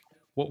like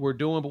what we're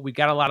doing, but we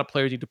got a lot of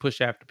players need to push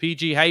after.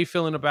 PG, how you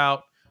feeling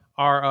about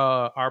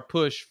our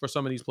push for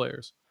some of these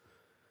players?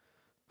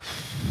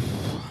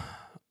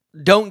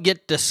 Don't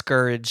get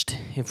discouraged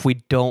if we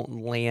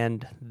don't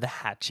land the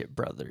Hatchet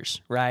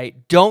brothers,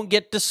 right? Don't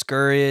get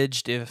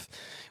discouraged if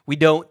we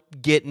don't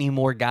get any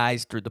more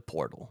guys through the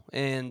portal.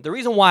 And the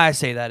reason why I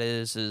say that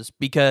is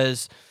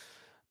because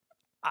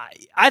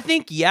I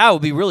think, it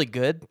would be really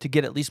good to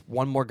get at least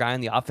one more guy on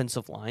the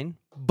offensive line,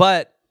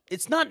 but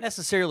it's not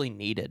necessarily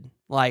needed.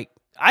 Like,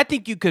 I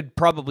think you could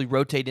probably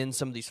rotate in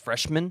some of these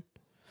freshmen,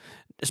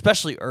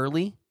 especially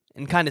early,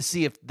 and kind of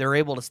see if they're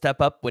able to step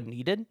up when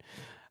needed.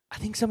 I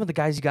think some of the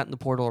guys you got in the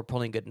portal are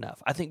probably good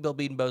enough. I think Bill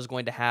Bedenbaugh is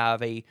going to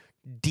have a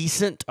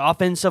decent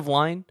offensive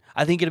line.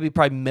 I think it'll be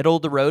probably middle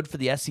of the road for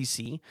the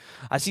SEC.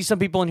 I see some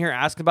people in here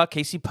asking about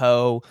Casey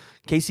Poe.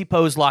 Casey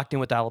Poe is locked in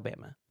with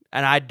Alabama,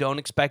 and I don't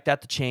expect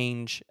that to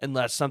change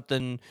unless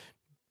something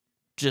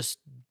just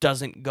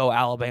doesn't go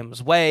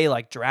Alabama's way,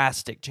 like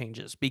drastic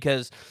changes.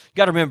 Because you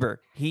got to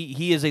remember,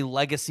 he is a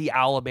legacy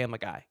Alabama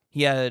guy.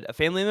 He had a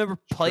family member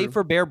play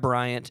for Bear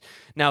Bryant.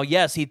 Now,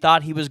 yes, he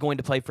thought he was going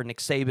to play for Nick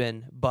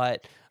Saban,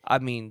 but I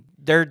mean,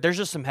 there's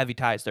just some heavy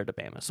ties there to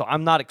Bama. So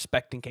I'm not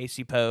expecting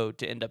Casey Poe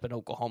to end up in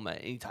Oklahoma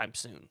anytime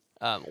soon,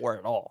 or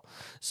at all.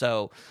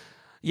 So,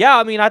 yeah,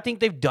 I mean, I think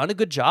they've done a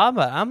good job.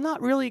 I'm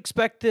not really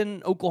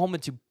expecting Oklahoma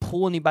to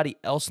pull anybody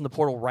else in the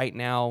portal right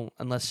now,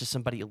 unless just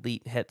somebody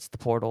elite hits the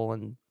portal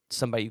and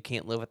somebody you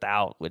can't live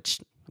without,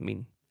 which, I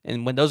mean,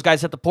 and when those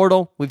guys hit the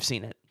portal, we've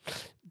seen it.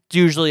 It's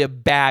usually a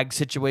bag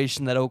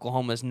situation that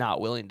Oklahoma is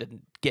not willing to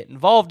get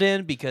involved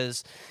in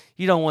because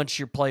you don't want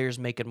your players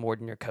making more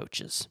than your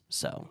coaches.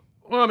 So,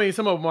 well, I mean,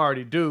 some of them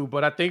already do,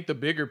 but I think the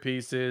bigger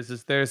piece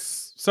is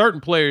there's certain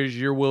players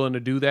you're willing to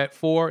do that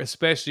for,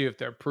 especially if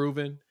they're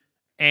proven.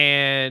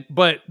 I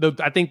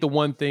think the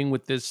one thing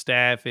with this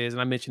staff is,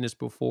 and I mentioned this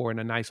before in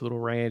a nice little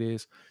rant,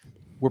 is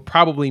we're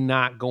probably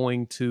not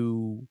going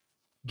to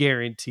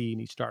guarantee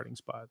any starting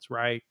spots,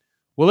 right?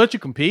 We'll let you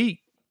compete.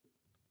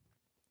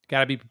 Got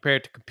to be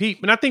prepared to compete.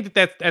 And I think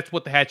that's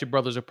what the Hatchet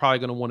brothers are probably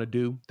going to want to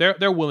do.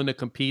 They're willing to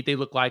compete. They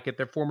look like it.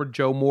 They're former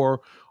Joe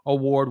Moore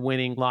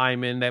award-winning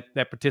linemen that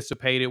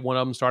participated. One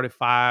of them started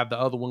 5. The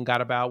other one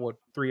got about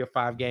 3 or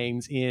 5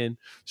 games in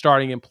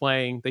starting and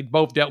playing. They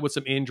both dealt with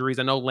some injuries.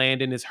 I know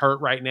Landon is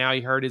hurt right now.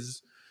 He hurt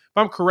if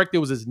I'm correct, it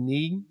was his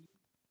knee.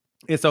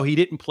 And so he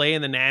didn't play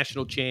in the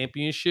national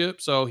championship.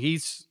 So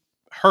he's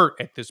hurt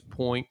at this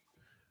point.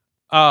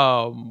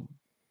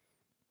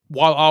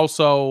 while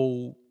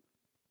also,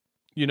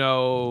 you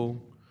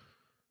know,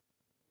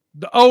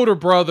 the older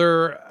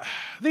brother,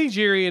 I think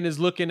Jirian is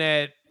looking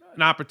at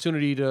an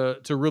opportunity to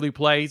really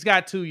play. He's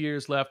got 2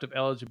 years left of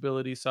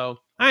eligibility, so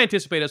I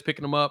anticipate us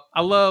picking him up.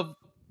 I love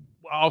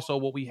also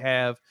what we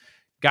have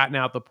gotten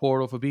out the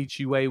portal.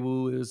 Fabichi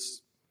Wewu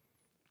is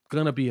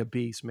gonna be a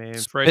beast, man.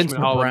 Freshman Spencer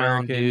Brown,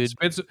 All-American. dude.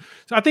 Spencer.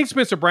 So I think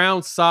Spencer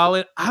Brown's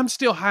solid. I'm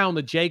still high on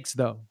the Jakes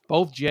though.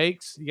 Both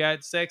Jakes. You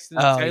got Sexton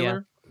and Oh, yeah.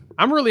 Taylor.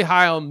 I'm really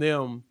high on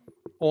them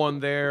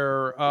on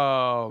their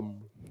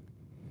on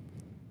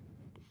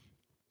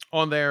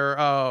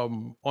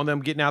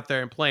them getting out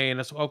there and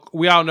playing. So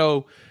we all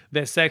know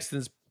that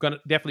Sexton's gonna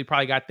definitely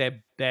probably got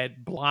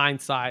that blind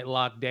side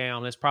locked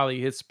down. That's probably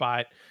his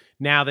spot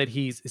now that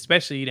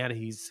especially now that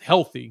he's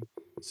healthy,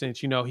 since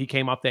he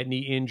came off that knee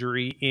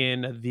injury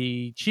in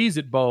the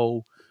Cheez-It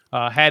Bowl,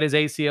 had his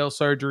ACL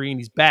surgery and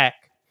he's back.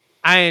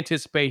 I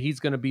anticipate he's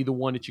going to be the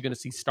one that you're going to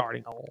see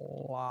starting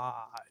a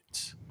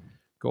lot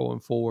going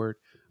forward.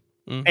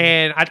 Mm-hmm.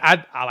 And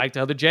I like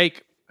the other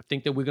Jake. I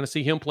think that we're going to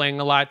see him playing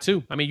a lot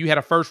too. I mean, you had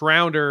a first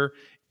rounder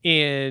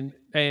in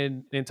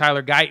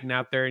Tyler Guyton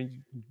out there,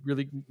 and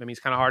really, I mean, it's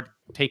kind of hard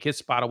to take his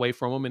spot away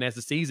from him. And as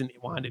the season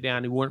winded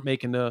down, they weren't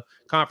making the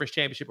conference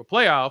championship or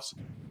playoffs.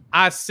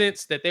 I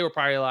sensed that they were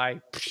probably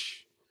like,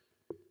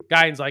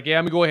 Guyton's like, yeah,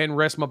 I'm gonna go ahead and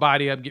rest my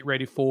body up, get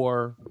ready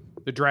for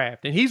the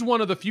draft. And he's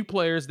one of the few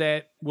players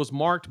that was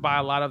marked by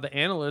a lot of the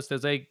analysts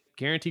as a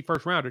guaranteed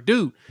first rounder.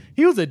 Dude,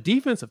 he was a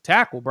defensive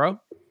tackle, bro.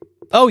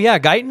 Oh yeah,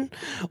 Guyton.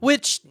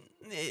 Which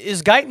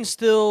is Guyton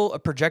still a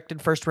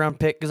projected first round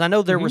pick? Because I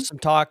know there was some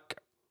talk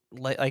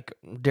like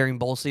during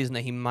bowl season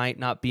that he might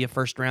not be a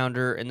first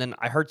rounder, and then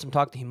I heard some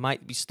talk that he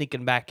might be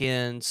sneaking back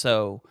in.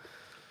 So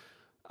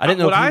I didn't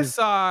know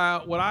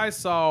what I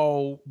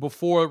saw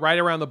before, right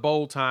around the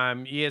bowl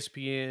time.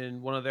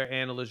 ESPN, one of their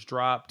analysts,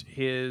 dropped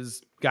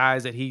his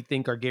guys that he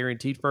think are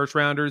guaranteed first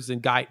rounders,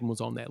 and Guyton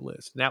was on that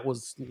list. That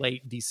was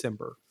late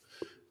December,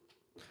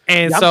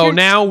 and so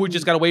now we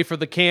just got to wait for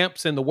the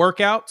camps and the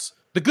workouts.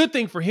 The good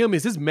thing for him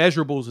is his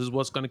measurables is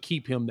what's going to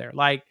keep him there.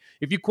 Like,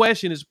 if you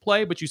question his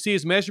play, but you see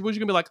his measurables, you're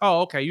going to be like,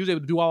 oh, okay, he was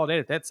able to do all of that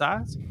at that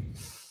size.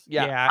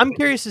 Yeah, I'm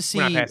curious to see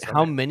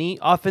how many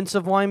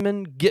offensive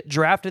linemen get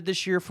drafted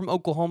this year from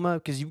Oklahoma,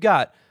 because you've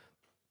got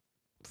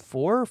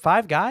 4 or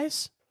 5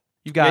 guys.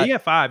 You got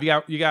 5.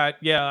 You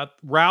got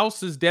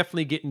Rouse is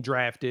definitely getting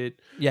drafted.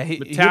 Yeah,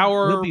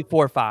 he'll be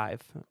 4 or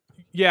 5.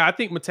 Yeah, I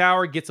think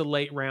Matauer gets a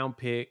late round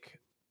pick.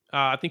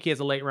 I think he has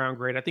a late round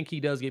grade. I think he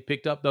does get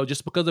picked up though,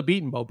 just because of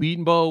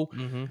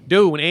Beatonbow.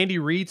 Dude, when Andy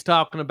Reid's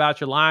talking about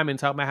your lineman,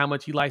 talking about how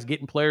much he likes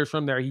getting players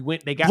from there,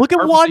 look at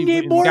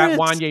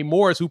Wanye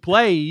Morris, who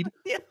played,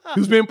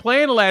 who's been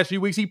playing the last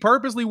few weeks. He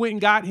purposely went and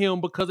got him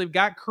because they've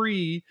got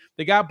Creed,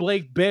 they got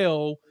Blake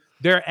Bell.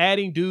 They're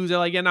adding dudes. They're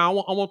like, yeah, no,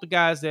 I want the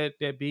guys that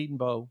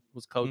Beatonbow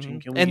was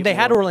coaching. And they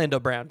had Orlando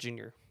Brown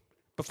Jr.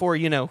 before,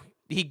 he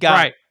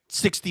got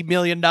 $60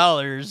 million.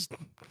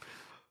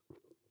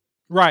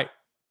 Right.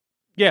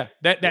 Yeah,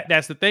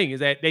 that's the thing,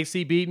 is that they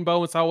see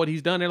Beatonbow and saw what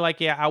he's done. They're like,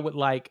 yeah, I would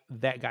like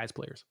that guy's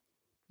players.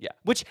 Yeah.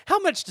 Which, how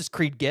much does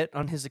Creed get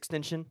on his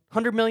extension?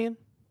 $100 million?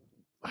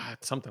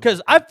 Something.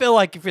 Because I feel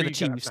like if you're the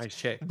Chiefs,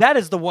 nice that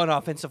is the one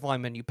offensive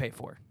lineman you pay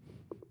for.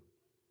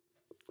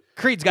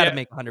 Creed's got to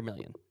make $100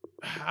 million.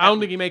 I don't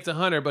think he makes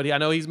 100, but I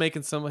know he's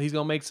making some. He's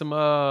gonna make some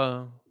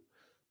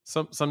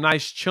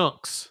nice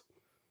chunks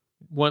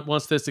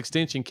once this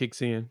extension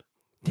kicks in.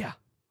 Yeah,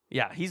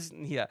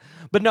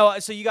 but no.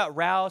 So you got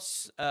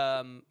Rouse.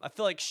 I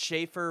feel like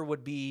Schaefer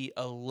would be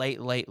a late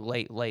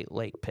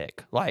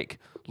pick, like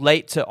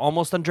late to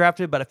almost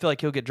undrafted. But I feel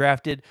like he'll get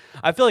drafted.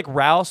 I feel like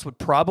Rouse would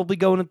probably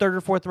go in the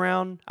 3rd or 4th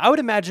round. I would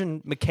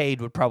imagine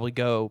McCade would probably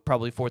go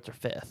 4th or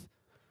 5th.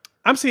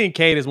 I'm seeing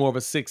Cade as more of a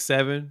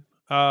 6-7.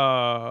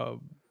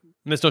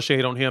 There's no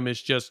shade on him. It's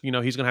just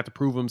he's gonna have to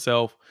prove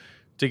himself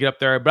to get up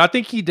there. But I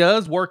think he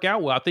does work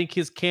out well. I think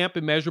his camp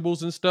and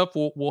measurables and stuff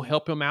will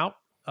help him out.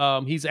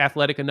 He's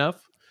athletic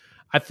enough.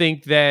 I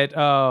think that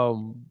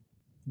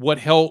what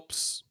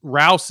helps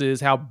Rouse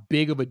is how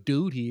big of a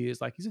dude he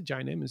is. Like, he's a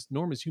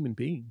enormous human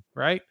being,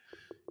 right?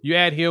 You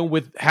add him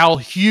with how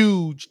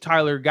huge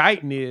Tyler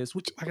Guyton is,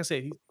 which, like I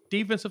said, he's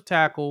defensive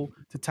tackle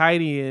to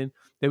tight end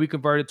that we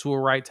converted to a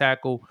right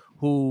tackle,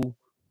 who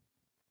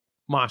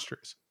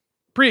monstrous.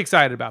 Pretty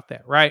excited about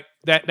that, right?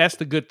 That's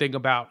the good thing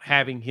about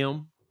having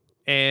him.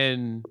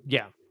 And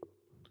yeah.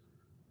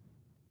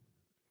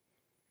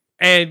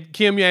 And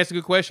Kim, you asked a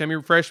good question. I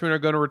mean, freshmen are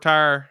going to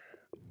retire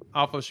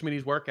off of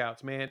Schmitty's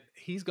workouts, man.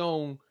 He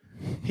gonna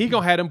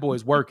have them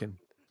boys working.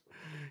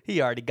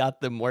 He already got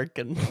them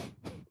working.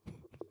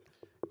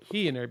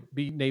 He in there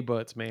beating their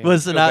butts, man.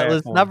 Listen,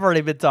 I've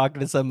already been talking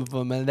to some of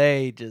them, and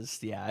they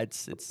just,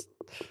 it's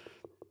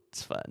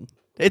fun.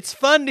 It's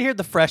fun to hear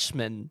the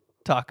freshmen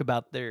talk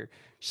about their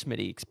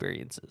Schmitty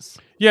experiences.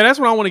 Yeah, that's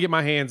what I want to get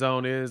my hands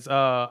on. Is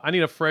I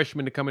need a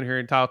freshman to come in here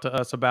and talk to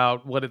us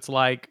about what it's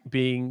like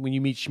being when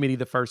you meet Schmitty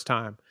the first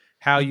time.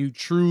 How you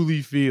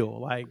truly feel.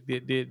 Like,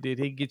 did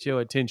he get your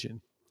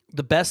attention?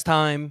 The best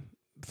time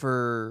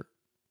for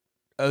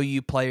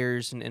OU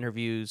players and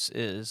interviews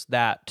is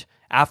that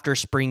after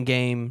spring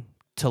game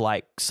to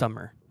like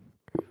summer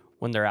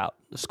when they're out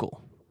of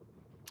school.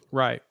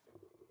 Right.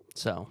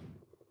 So,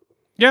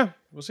 yeah,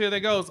 we'll see how that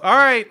goes. All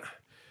right.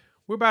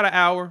 We're about an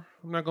hour.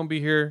 I'm not going to be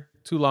here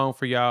too long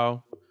for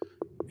y'all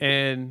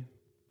and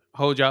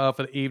hold y'all up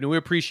for the evening. We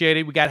appreciate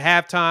it. We got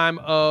halftime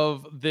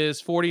of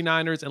this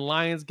 49ers and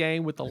Lions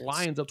game with the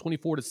Lions up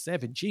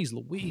 24-7. Jeez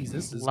Louise,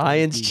 this is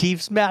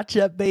Lions-Chiefs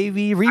matchup,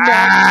 baby. Rematch.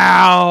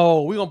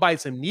 Wow. We're going to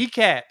bite some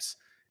kneecaps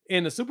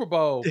in the Super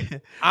Bowl.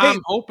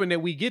 I'm hoping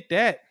that we get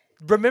that.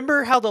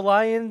 Remember how the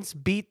Lions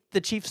beat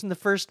the Chiefs in the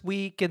first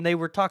week and they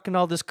were talking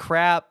all this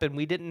crap and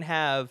we didn't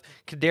have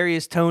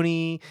Kadarius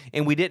Toney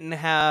and we didn't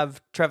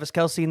have Travis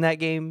Kelce in that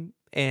game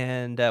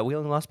and we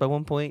only lost by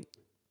 1 point?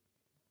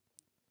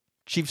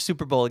 Chiefs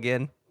Super Bowl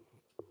again.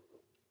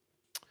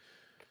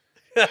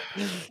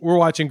 We're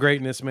watching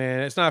greatness,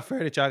 man. It's not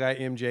fair that y'all got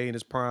MJ in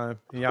his prime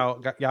and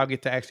y'all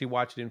get to actually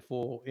watch it in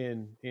full.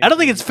 I don't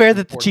think it's fair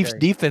that the 4K. Chiefs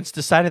defense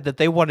decided that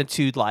they wanted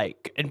to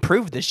like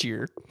improve this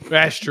year.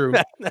 That's true.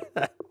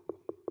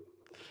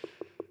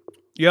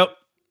 Yep.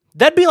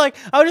 That'd be like,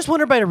 I just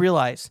want everybody to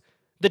realize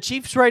the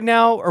Chiefs right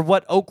now are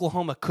what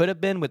Oklahoma could have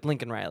been with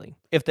Lincoln Riley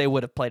if they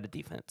would have played a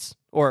defense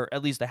or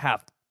at least a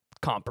half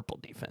comparable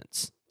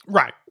defense.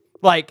 Right.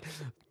 Like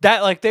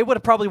that, like they would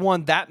have probably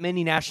won that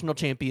many national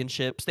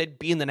championships. They'd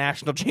be in the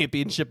national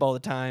championship all the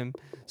time.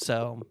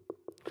 So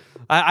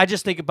I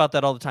just think about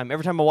that all the time.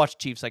 Every time I watch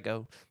Chiefs, I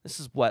go, this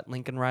is what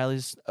Lincoln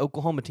Riley's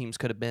Oklahoma teams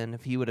could have been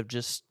if he would have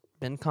just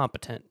been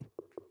competent.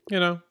 You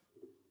know,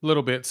 a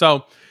little bit.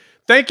 So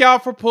thank y'all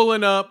for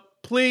pulling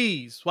up.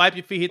 Please swipe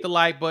your feet, hit the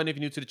like button if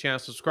you're new to the channel,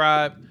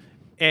 subscribe,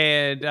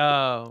 and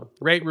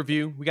rate,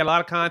 review. We got a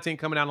lot of content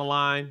coming down the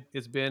line.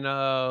 It's been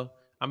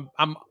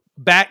I'm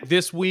back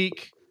this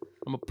week.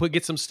 I'm gonna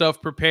get some stuff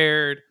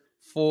prepared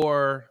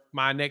for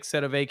my next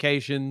set of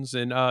vacations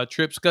and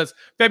trips because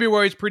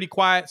February is pretty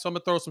quiet. So I'm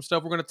gonna throw some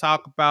stuff. We're gonna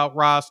talk about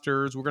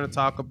rosters. We're gonna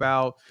talk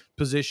about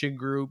position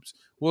groups.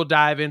 We'll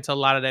dive into a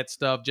lot of that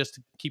stuff just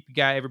to keep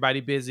everybody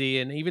busy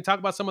and even talk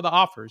about some of the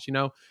offers. You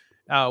know,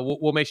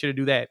 we'll make sure to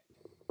do that.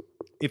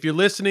 If you're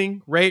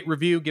listening, rate,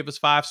 review, give us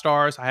 5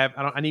 stars.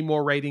 I need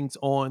more ratings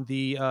on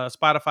the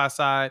Spotify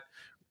side.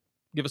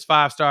 Give us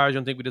 5 stars. You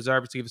don't think we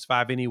deserve it, so give us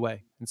 5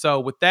 anyway. And so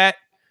with that,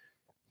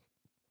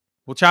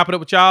 we'll chop it up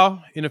with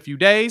y'all in a few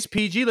days.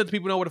 PG, let the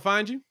people know where to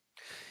find you.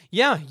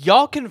 Yeah,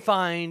 y'all can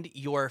find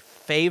your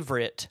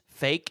favorite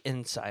fake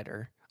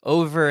insider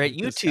over at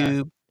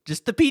YouTube.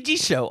 Just the PG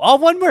Show. All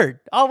one word.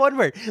 All one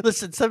word.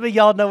 Listen, some of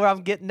y'all know where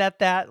I'm getting at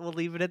that. We'll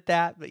leave it at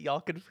that. But y'all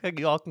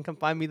can come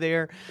find me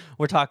there.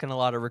 We're talking a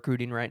lot of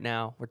recruiting right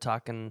now. We're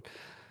going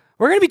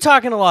to be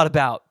talking a lot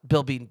about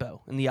Bill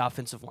Bedenbaugh and the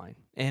offensive line.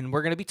 And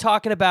we're going to be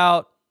talking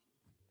about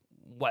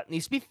what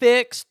needs to be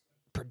fixed,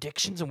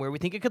 predictions, and where we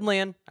think it could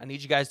land. I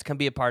need you guys to come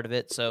be a part of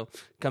it. So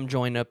come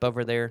join up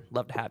over there.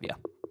 Love to have you.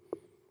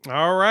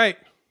 All right.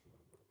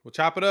 We'll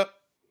chop it up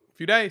in a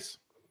few days.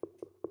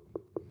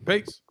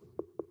 Peace.